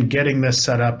in getting this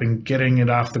set up and getting it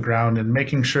off the ground and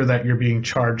making sure that you're being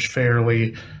charged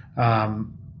fairly.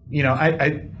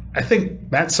 I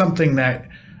think that's something that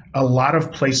a lot of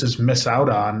places miss out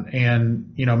on.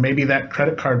 And, maybe that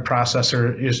credit card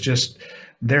processor is just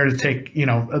there to take,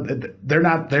 they're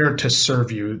not there to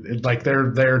serve you. Like,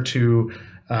 they're there to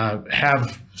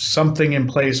have something in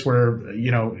place where,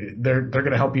 they're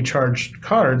going to help you charge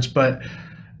cards, but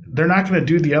they're not going to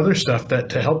do the other stuff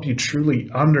to help you truly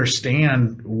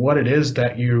understand what it is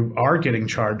that you are getting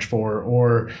charged for,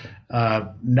 or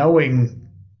knowing,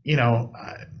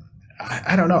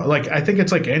 I don't know. Like, I think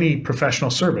it's like any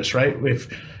professional service, right?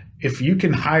 If you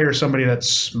can hire somebody that's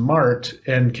smart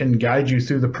and can guide you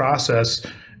through the process,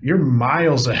 you're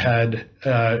miles ahead.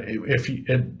 If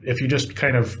you just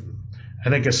kind of, I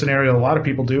think a scenario a lot of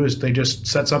people do is they just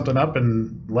set something up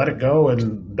and let it go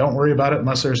and don't worry about it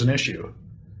unless there's an issue.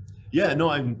 Yeah, no,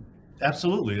 I'm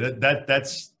absolutely.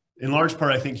 That's in large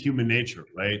part, I think, human nature,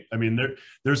 right? I mean,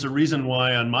 there's a reason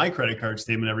why on my credit card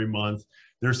statement every month,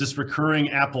 there's this recurring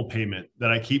Apple payment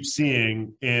that I keep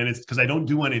seeing, and it's because I don't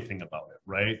do anything about it,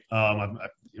 right?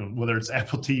 Whether it's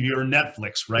Apple TV or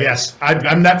Netflix, right? Yes, I'm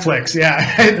Netflix.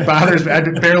 Yeah, it bothers me. I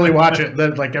barely watch it.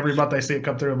 Then, like every month I see it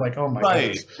come through, I'm like, oh my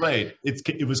goodness. Right.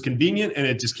 It was convenient, and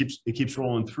it keeps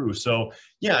rolling through. So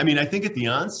yeah, I mean, I think at the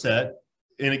onset,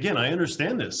 and again, I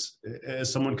understand this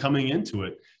as someone coming into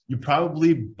it, you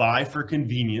probably buy for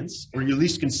convenience, or you at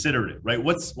least consider it, right?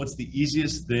 What's the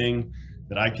easiest thing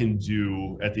that I can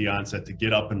do at the onset to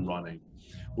get up and running?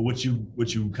 But what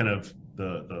you kind of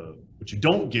what you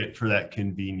don't get for that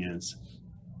convenience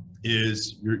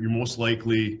is you're most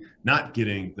likely not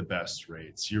getting the best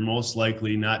rates. You're most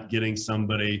likely not getting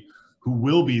somebody who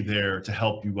will be there to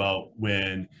help you out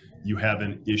when you have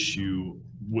an issue,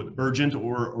 with urgent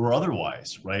or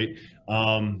otherwise, right?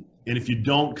 And if you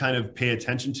don't kind of pay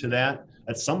attention to that,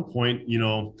 at some point,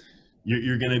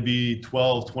 you're going to be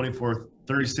 12, 24,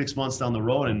 36 months down the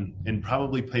road and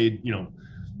probably paid,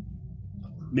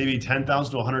 maybe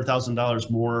 $10,000 to $100,000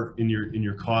 more in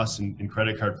your costs and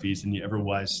credit card fees than you ever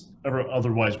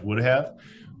otherwise would have.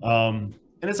 And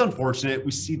it's unfortunate.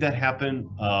 We see that happen.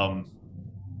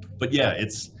 But yeah,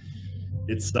 it's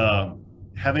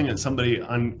having somebody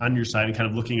on your side and kind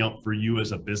of looking out for you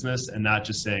as a business, and not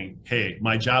just saying, hey,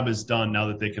 my job is done now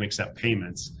that they can accept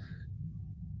payments.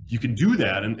 You can do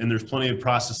that, and there's plenty of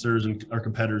processors and our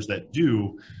competitors that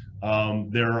do.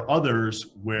 There are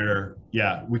others where,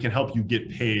 yeah, we can help you get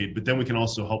paid, but then we can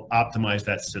also help optimize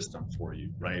that system for you,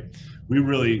 right? We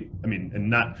really,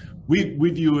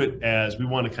 we view it as, we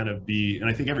want to kind of be, and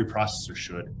I think every processor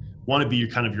should, want to be your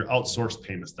outsourced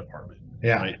payments department.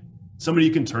 Yeah. Right? Somebody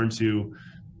you can turn to,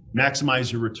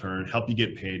 maximize your return, help you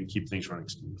get paid, and keep things running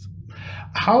smooth.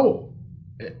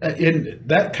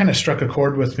 That kind of struck a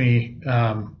chord with me,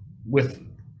 with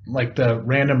like the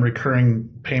random recurring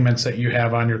payments that you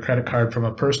have on your credit card from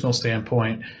a personal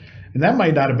standpoint. And that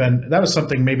might not have been, that was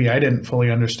something maybe I didn't fully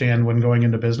understand when going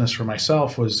into business for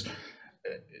myself, was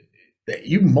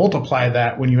you multiply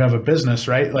that when you have a business,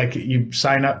 right? Like you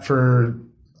sign up for,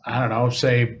 I don't know,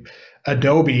 say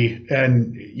Adobe,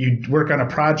 and you work on a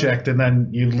project, and then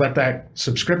you let that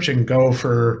subscription go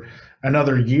for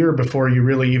another year before you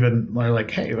really even are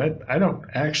like, hey, I don't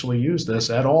actually use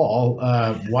this at all.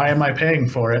 Why am I paying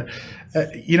for it?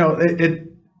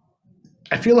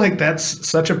 I feel like that's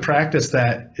such a practice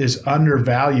that is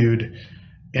undervalued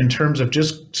in terms of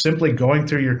just simply going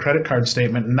through your credit card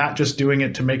statement and not just doing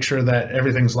it to make sure that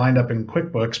everything's lined up in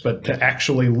QuickBooks, but to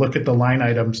actually look at the line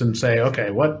items and say,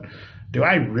 okay, what do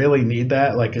I really need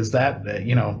that? Like, is that,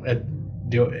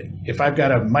 if I've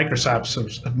got a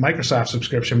Microsoft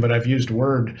subscription, but I've used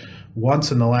Word once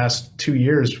in the last 2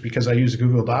 years because I use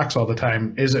Google Docs all the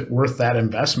time, is it worth that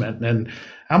investment? And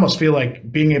I almost feel like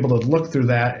being able to look through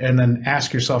that and then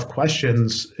ask yourself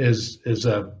questions is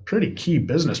a pretty key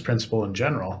business principle in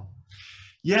general.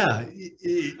 Yeah,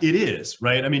 it is,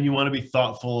 right? I mean, you want to be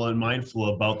thoughtful and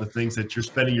mindful about the things that you're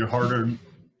spending your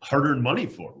hard-earned money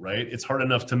for, right? It's hard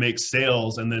enough to make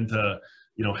sales and then to,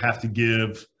 have to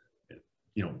give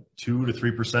 2 to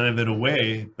 3% of it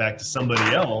away back to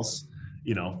somebody else,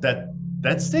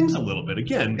 that stings a little bit.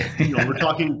 Again, we're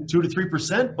talking 2 to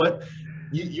 3%, but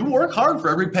you work hard for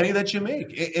every penny that you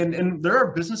make. And there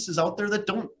are businesses out there that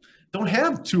don't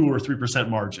have 2 or 3%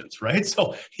 margins, right?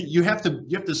 So you have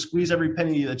to squeeze every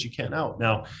penny that you can out.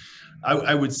 Now,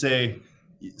 I would say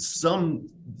some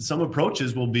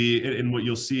approaches will be, and what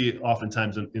you'll see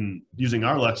oftentimes in using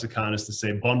our lexicon is to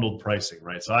say bundled pricing,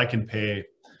 right? So I can pay,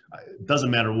 it doesn't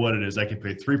matter what it is, I can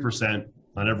pay 3%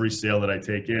 on every sale that I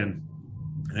take in.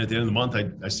 And at the end of the month,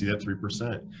 I see that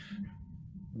 3%.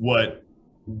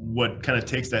 What kind of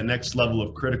takes that next level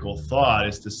of critical thought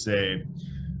is to say,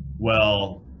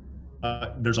 well,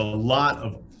 there's a lot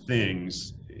of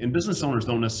things, and business owners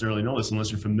don't necessarily know this unless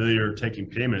you're familiar taking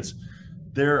payments.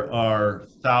 There are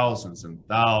thousands and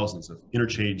thousands of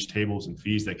interchange tables and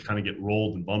fees that kind of get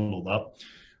rolled and bundled up.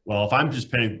 Well, if I'm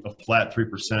just paying a flat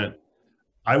 3%,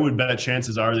 I would bet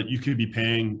chances are that you could be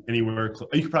paying you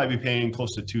could probably be paying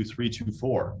close to 2, 3, 2,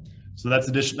 4. So that's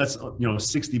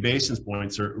 60 basis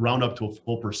points, or round up to a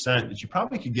full percent, that you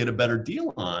probably could get a better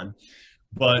deal on.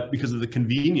 But because of the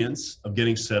convenience of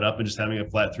getting set up and just having a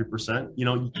flat 3%,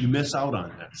 you miss out on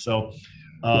that. So,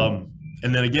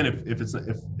 and then again,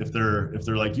 if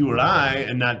they're like you or I,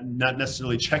 and not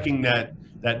necessarily checking that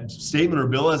statement or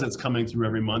bill as it's coming through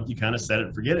every month, you kind of set it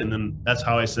and forget it. And then that's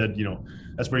how I said,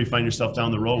 that's where you find yourself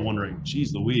down the road wondering,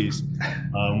 geez Louise,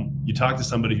 you talk to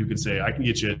somebody who could say, I can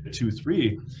get you 2,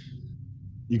 3.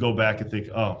 you go back and think,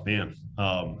 oh man,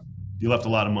 you left a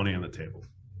lot of money on the table.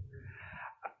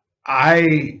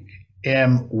 I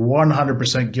am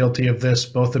 100% guilty of this,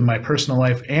 both in my personal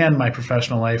life and my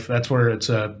professional life. That's where it's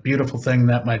a beautiful thing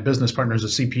that my business partner is a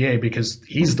CPA, because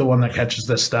he's the one that catches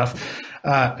this stuff.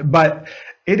 But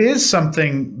it is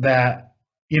something that,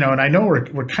 and I know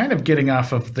we're kind of getting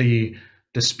off of the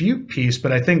dispute piece,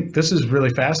 but I think this is really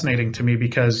fascinating to me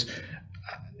because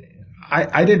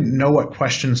I didn't know what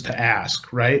questions to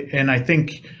ask, right? And I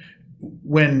think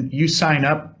when you sign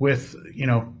up with,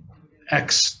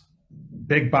 X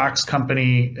big box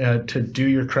company to do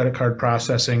your credit card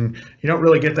processing, you don't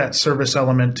really get that service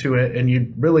element to it, and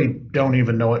you really don't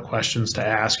even know what questions to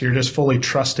ask. You're just fully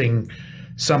trusting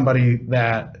somebody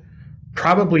that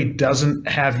probably doesn't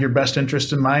have your best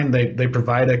interest in mind. They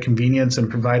provide a convenience and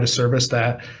provide a service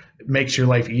that makes your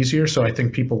life easier. So I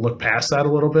think people look past that a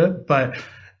little bit. But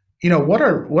what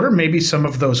are maybe some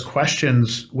of those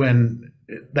questions when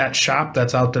that shop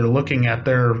that's out there looking at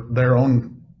their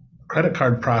own credit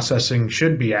card processing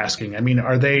should be asking? I mean,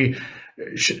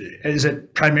 is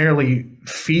it primarily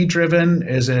fee driven?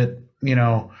 Is it,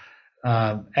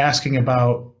 asking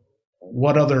about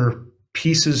what other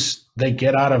pieces they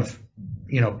get out of,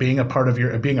 being a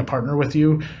partner with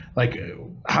you? Like,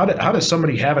 how does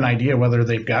somebody have an idea whether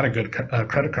they've got a good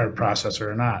credit card processor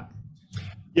or not?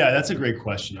 Yeah, that's a great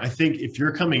question. I think if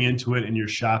you're coming into it and you're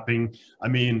shopping, I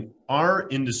mean, our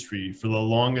industry for the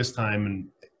longest time,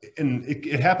 and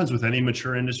it happens with any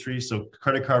mature industry. So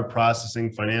credit card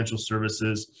processing, financial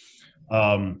services,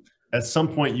 at some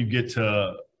point you get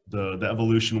to the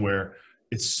evolution where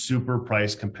it's super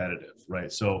price competitive,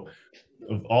 right? So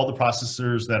of all the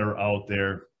processors that are out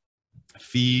there,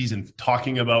 fees and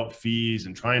talking about fees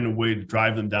and trying to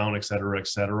drive them down, et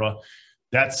cetera,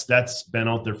 that's been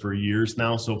out there for years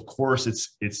now. So of course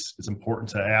it's important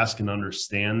to ask and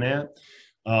understand that.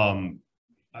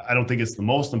 I don't think it's the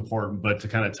most important, but to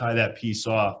kind of tie that piece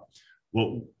off,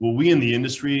 what we in the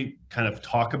industry kind of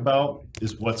talk about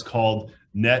is what's called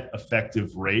net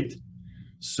effective rate.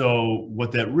 So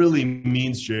what that really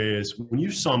means, Jay, is when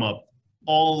you sum up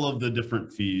all of the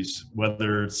different fees,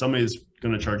 whether somebody's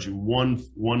going to charge you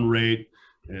one rate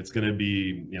and it's going to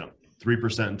be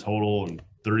 3% in total and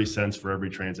 30 cents for every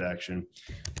transaction,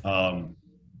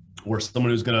 or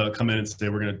someone who's going to come in and say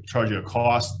we're going to charge you a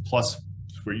cost plus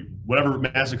whatever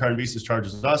MasterCard and Visa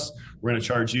charges us, we're going to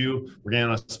charge you. We're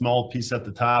getting a small piece at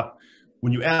the top.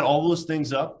 When you add all those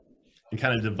things up and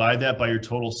kind of divide that by your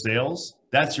total sales,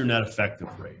 that's your net effective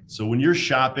rate. So when you're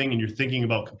shopping and you're thinking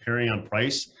about comparing on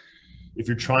price, if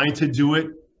you're trying to do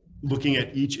it looking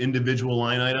at each individual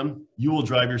line item, you will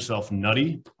drive yourself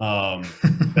nutty.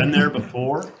 Been there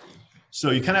before. So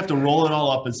you kind of have to roll it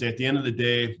all up and say, at the end of the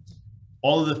day,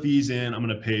 all of the fees in, I'm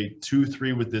going to pay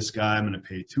 2.3 with this guy. I'm going to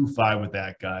pay 2.5 with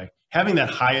that guy. Having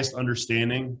that highest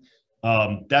understanding,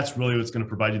 that's really what's going to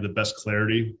provide you the best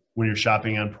clarity when you're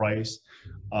shopping on price.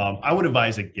 I would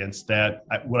advise against that.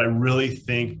 What I really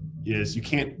think is you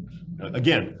can't,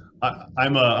 again,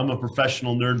 I'm a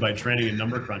professional nerd by training and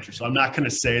number cruncher. So I'm not going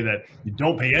to say that you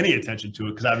don't pay any attention to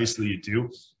it, because obviously you do.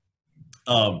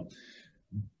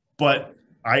 But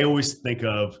I always think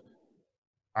of,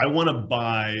 I want to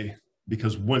buy,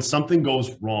 because when something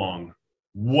goes wrong,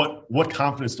 what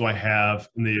confidence do I have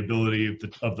in the ability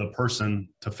of the person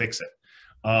to fix it?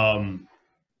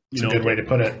 It's a good way to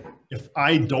put it. If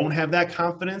I don't have that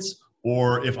confidence,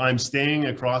 or if I'm staying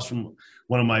across from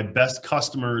one of my best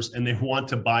customers and they want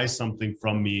to buy something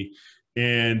from me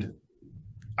and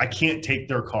I can't take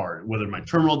their card, whether my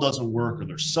terminal doesn't work or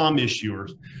there's some issue, or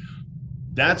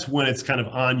that's when it's kind of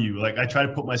on you. Like, I try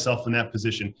to put myself in that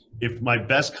position. If my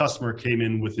best customer came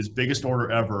in with his biggest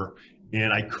order ever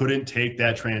and I couldn't take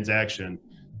that transaction,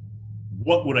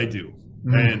 what would I do?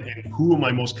 And who am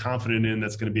I most confident in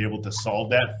that's going to be able to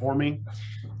solve that for me?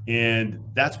 And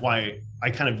that's why I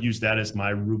kind of use that as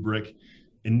my rubric,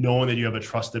 and knowing that you have a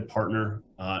trusted partner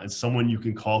and someone you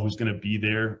can call who's going to be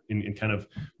there and kind of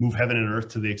move heaven and earth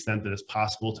to the extent that it's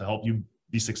possible to help you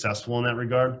be successful in that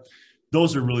regard.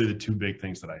 Those are really the two big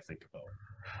things that I think about.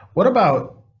 What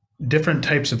about different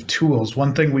types of tools?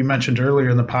 One thing we mentioned earlier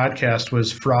in the podcast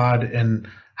was fraud and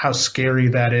how scary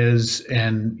that is.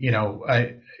 And,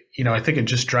 I think it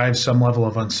just drives some level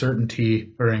of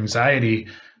uncertainty or anxiety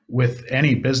with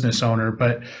any business owner.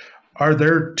 But are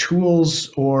there tools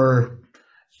or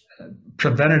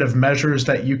preventative measures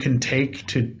that you can take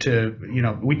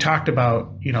to we talked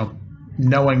about,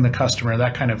 knowing the customer,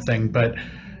 that kind of thing, but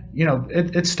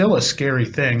it's still a scary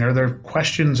thing. Are there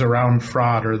questions around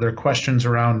fraud? Or are there questions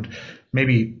around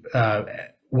maybe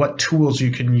what tools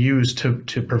you can use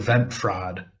to prevent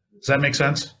fraud? Does that make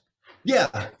sense?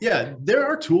 Yeah. There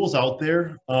are tools out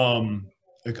there.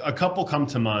 A couple come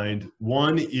to mind.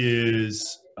 One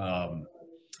is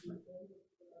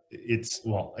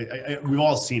we've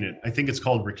all seen it. I think it's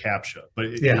called reCAPTCHA. But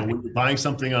when you're buying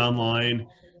something online,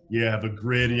 you have a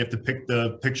grid and you have to pick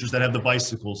the pictures that have the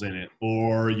bicycles in it,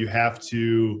 or you have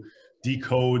to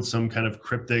decode some kind of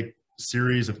cryptic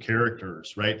series of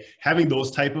characters, right? Having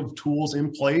those type of tools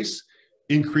in place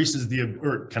decreases the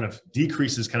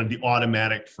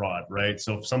automatic fraud, right?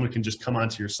 So if someone can just come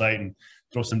onto your site and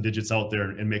throw some digits out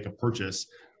there and make a purchase,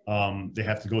 they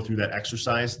have to go through that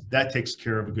exercise. That takes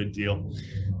care of a good deal.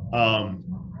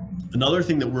 Another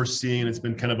thing that we're seeing, it's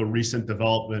been kind of a recent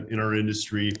development in our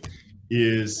industry,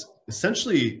 is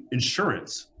essentially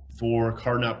insurance for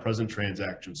card not present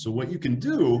transactions. So what you can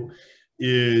do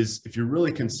is, if you're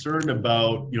really concerned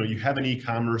about, you have an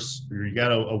e-commerce, or you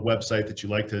got a website that you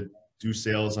like to do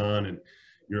sales on, and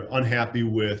you're unhappy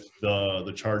with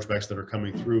the chargebacks that are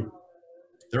coming through,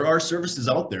 there are services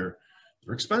out there.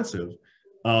 They're expensive,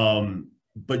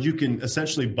 but you can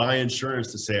essentially buy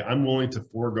insurance to say, I'm willing to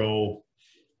forego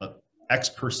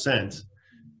X%,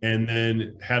 and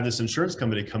then have this insurance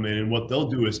company come in. And what they'll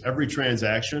do is, every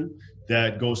transaction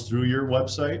that goes through your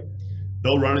website,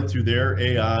 they'll run it through their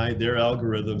AI, their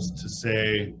algorithms, to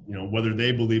say, whether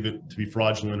they believe it to be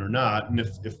fraudulent or not. And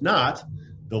if not,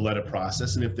 they'll let it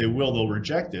process. And if they will, they'll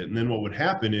reject it. And then what would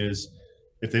happen is,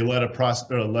 if they let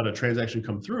a transaction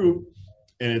come through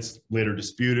and it's later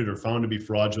disputed or found to be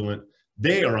fraudulent,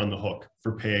 they are on the hook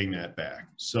for paying that back.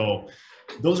 So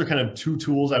those are kind of two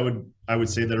tools I would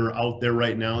say that are out there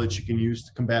right now that you can use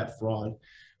to combat fraud.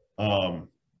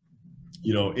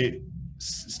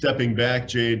 Stepping back,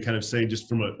 Jay, and kind of saying, just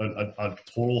from a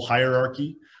total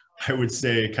hierarchy, I would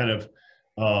say kind of,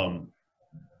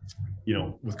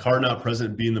 with card not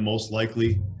present being the most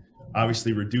likely,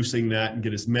 obviously reducing that and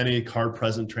get as many card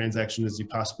present transactions as you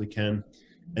possibly can.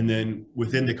 And then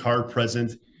within the card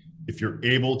present, if you're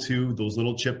able to, those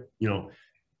little chip, dip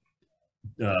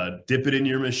it in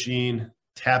your machine,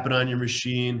 tap it on your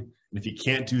machine. And if you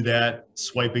can't do that,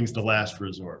 swiping's the last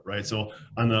resort, right? So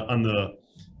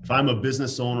if I'm a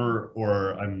business owner,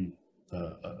 or I'm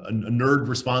a nerd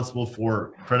responsible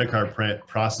for credit card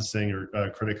processing or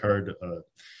credit card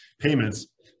payments,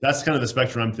 that's kind of the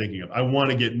spectrum I'm thinking of. I want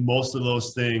to get most of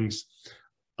those things,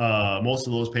 most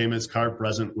of those payments card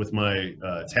present with my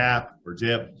tap or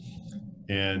dip,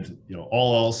 and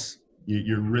all else,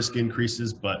 your risk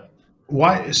increases. But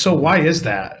why is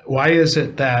that? Why is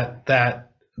it that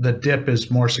the dip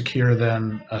is more secure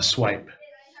than a swipe?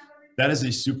 That is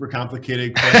a super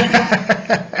complicated question,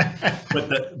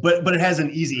 but it has an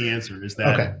easy answer. Is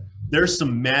that there's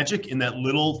some magic in that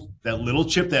little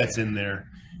chip that's in there,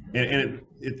 and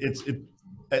it's at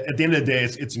the end of the day,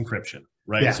 it's encryption,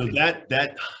 right? Yeah. So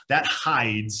that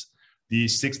hides the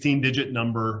 16-digit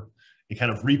number. It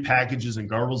kind of repackages and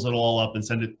garbles it all up and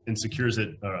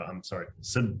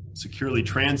securely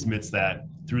transmits that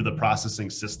through the processing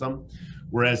system.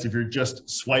 Whereas if you're just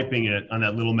swiping it on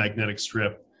that little magnetic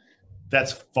strip,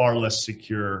 that's far less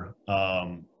secure,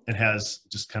 and has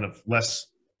just kind of less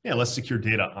secure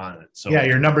data on it. So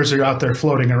your numbers are out there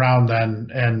floating around then,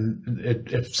 and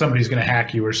if somebody's going to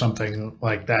hack you or something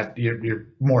like that, you're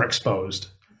more exposed.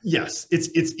 Yes,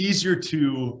 it's easier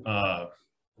to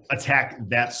attack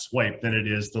that swipe than it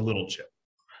is the little chip.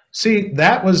 See,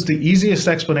 that was the easiest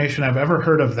explanation I've ever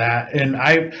heard of that. And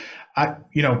I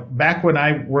back when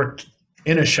I worked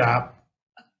in a shop,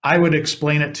 I would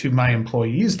explain it to my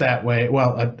employees that way.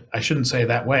 Well, I shouldn't say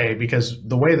that way, because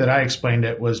the way that I explained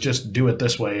it was just do it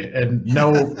this way, and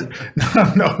no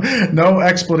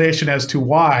explanation as to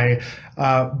why.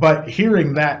 But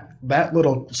hearing that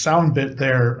little sound bit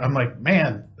there, I'm like,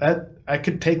 man, that I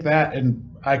could take that and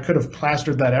I could have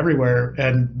plastered that everywhere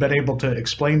and been able to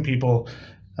explain to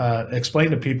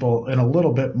people in a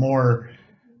little bit more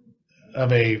of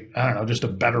a, I don't know, just a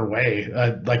better way.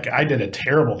 Like I did a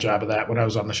terrible job of that when I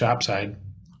was on the shop side.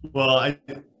 Well,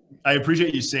 I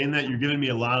appreciate you saying that. You're giving me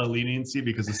a lot of leniency,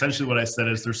 because essentially what I said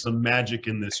is there's some magic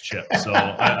in this chip. So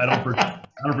I don't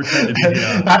pretend to be.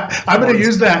 I'm going to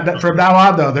use that from now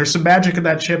on, though. There's some magic in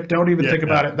that chip. Don't even think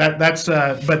about it. That's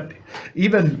but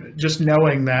even just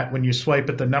knowing that when you swipe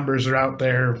it, the numbers are out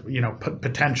there,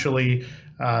 potentially,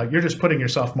 you're just putting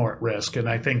yourself more at risk. And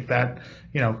I think that,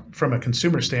 from a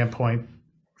consumer standpoint,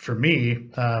 for me,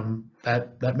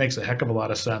 that makes a heck of a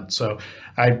lot of sense. So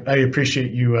I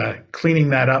appreciate you cleaning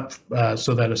that up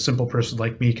so that a simple person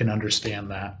like me can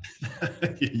understand that.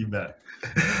 You bet.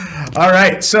 All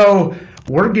right. So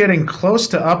we're getting close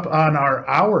to up on our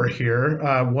hour here.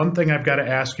 One thing I've got to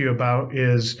ask you about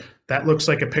is that looks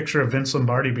like a picture of Vince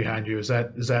Lombardi behind you. Is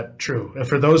that true?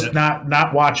 For those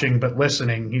not watching but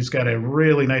listening, he's got a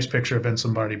really nice picture of Vince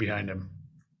Lombardi behind him.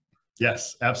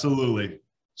 Yes, absolutely.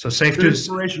 So safe Good to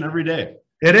inspiration every day.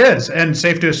 It is, and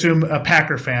safe to assume a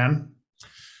Packer fan.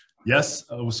 Yes,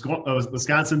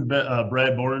 Wisconsin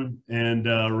bred, born,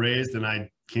 and raised, and I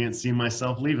can't see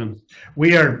myself leaving.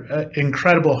 We are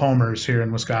incredible homers here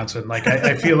in Wisconsin. Like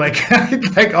I feel like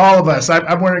like all of us.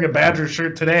 I'm wearing a Badger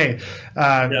shirt today.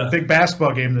 Big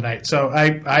basketball game tonight. So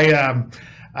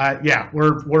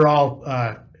we're all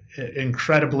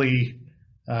incredibly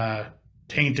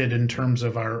tainted in terms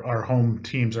of our home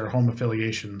teams, our home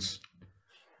affiliations.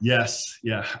 Yes,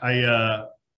 yeah. I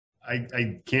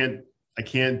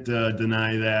can't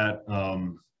deny that.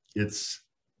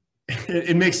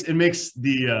 It makes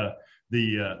the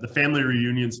family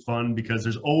reunions fun, because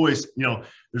there's always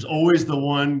the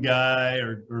one guy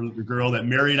or girl that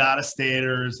married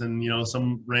out-of-staters, and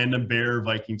some random Bear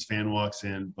Vikings fan walks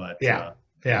in. But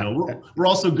we're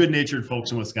also good-natured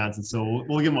folks in Wisconsin, so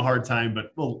we'll give them a hard time,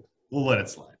 but we'll let it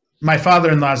slide. My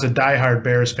father-in-law is a diehard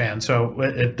Bears fan, so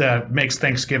it makes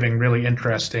Thanksgiving really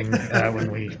interesting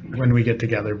when we get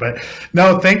together. But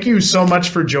no, thank you so much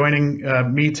for joining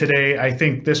me today. I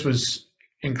think this was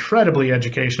incredibly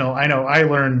educational. I know I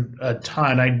learned a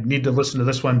ton. I need to listen to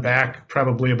this one back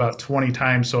probably about 20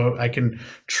 times so I can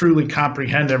truly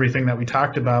comprehend everything that we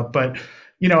talked about. But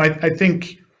I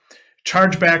think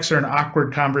chargebacks are an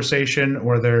awkward conversation,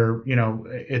 or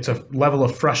it's a level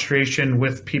of frustration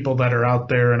with people that are out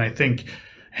there. And I think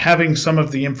having some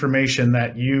of the information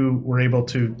that you were able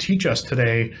to teach us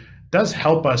today does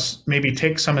help us maybe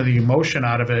take some of the emotion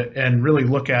out of it and really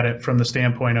look at it from the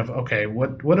standpoint of, okay,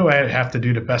 what do I have to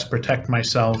do to best protect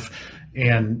myself,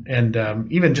 and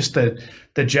even just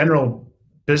the general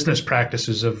business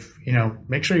practices of,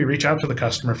 make sure you reach out to the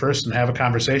customer first and have a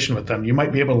conversation with them. You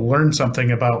might be able to learn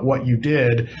something about what you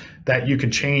did that you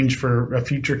could change for a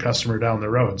future customer down the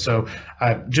road. So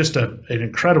just an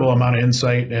incredible amount of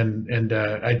insight, and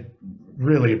I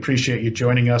really appreciate you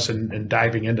joining us and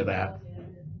diving into that.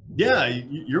 Yeah,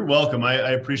 you're welcome.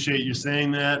 I appreciate you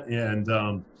saying that.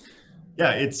 And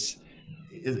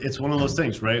it's one of those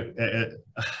things, right?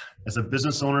 As a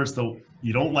business owner,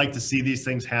 you don't like to see these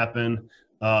things happen.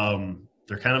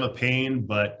 They're kind of a pain,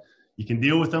 but you can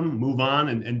deal with them, move on,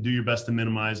 and do your best to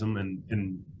minimize them.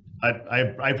 And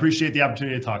I appreciate the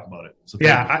opportunity to talk about it. So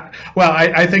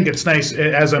I think it's nice,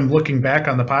 as I'm looking back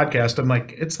on the podcast, I'm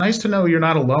like, it's nice to know you're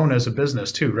not alone as a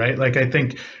business too, right? Like, I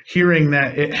think hearing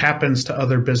that it happens to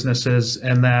other businesses,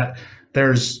 and that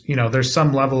there's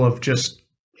some level of just,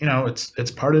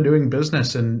 it's part of doing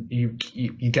business, and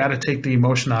you got to take the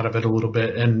emotion out of it a little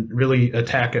bit and really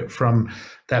attack it from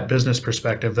that business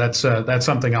perspective. That's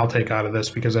something I'll take out of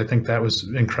this, because I think that was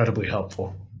incredibly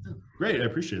helpful. Great. I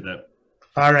appreciate that.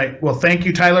 All right. Well, thank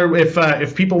you, Tyler.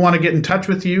 If people want to get in touch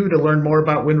with you to learn more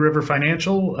about Wind River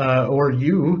Financial or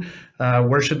you,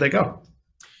 where should they go?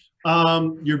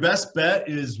 Your best bet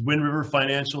is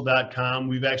windriverfinancial.com.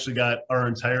 We've actually got our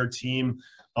entire team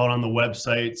out on the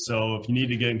website. So if you need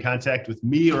to get in contact with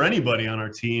me or anybody on our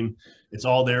team, it's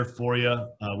all there for you.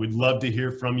 We'd love to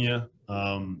hear from you.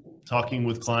 Talking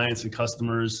with clients and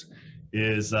customers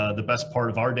is the best part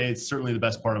of our day. It's certainly the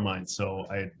best part of mine. So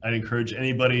I'd encourage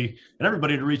anybody and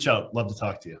everybody to reach out. Love to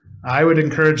talk to you. I would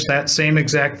encourage that same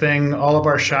exact thing. All of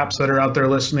our shops that are out there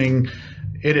listening,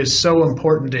 it is so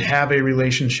important to have a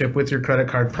relationship with your credit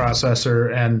card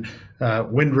processor, and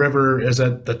Wind River is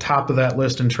at the top of that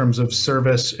list in terms of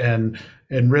service and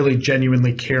really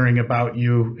genuinely caring about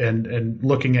you and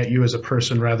looking at you as a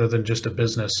person rather than just a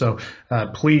business. So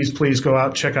please go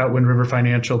out, check out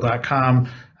windriverfinancial.com.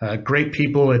 Great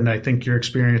people, and I think your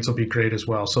experience will be great as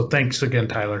well. So thanks again,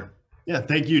 Tyler. Yeah,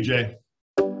 thank you, Jay.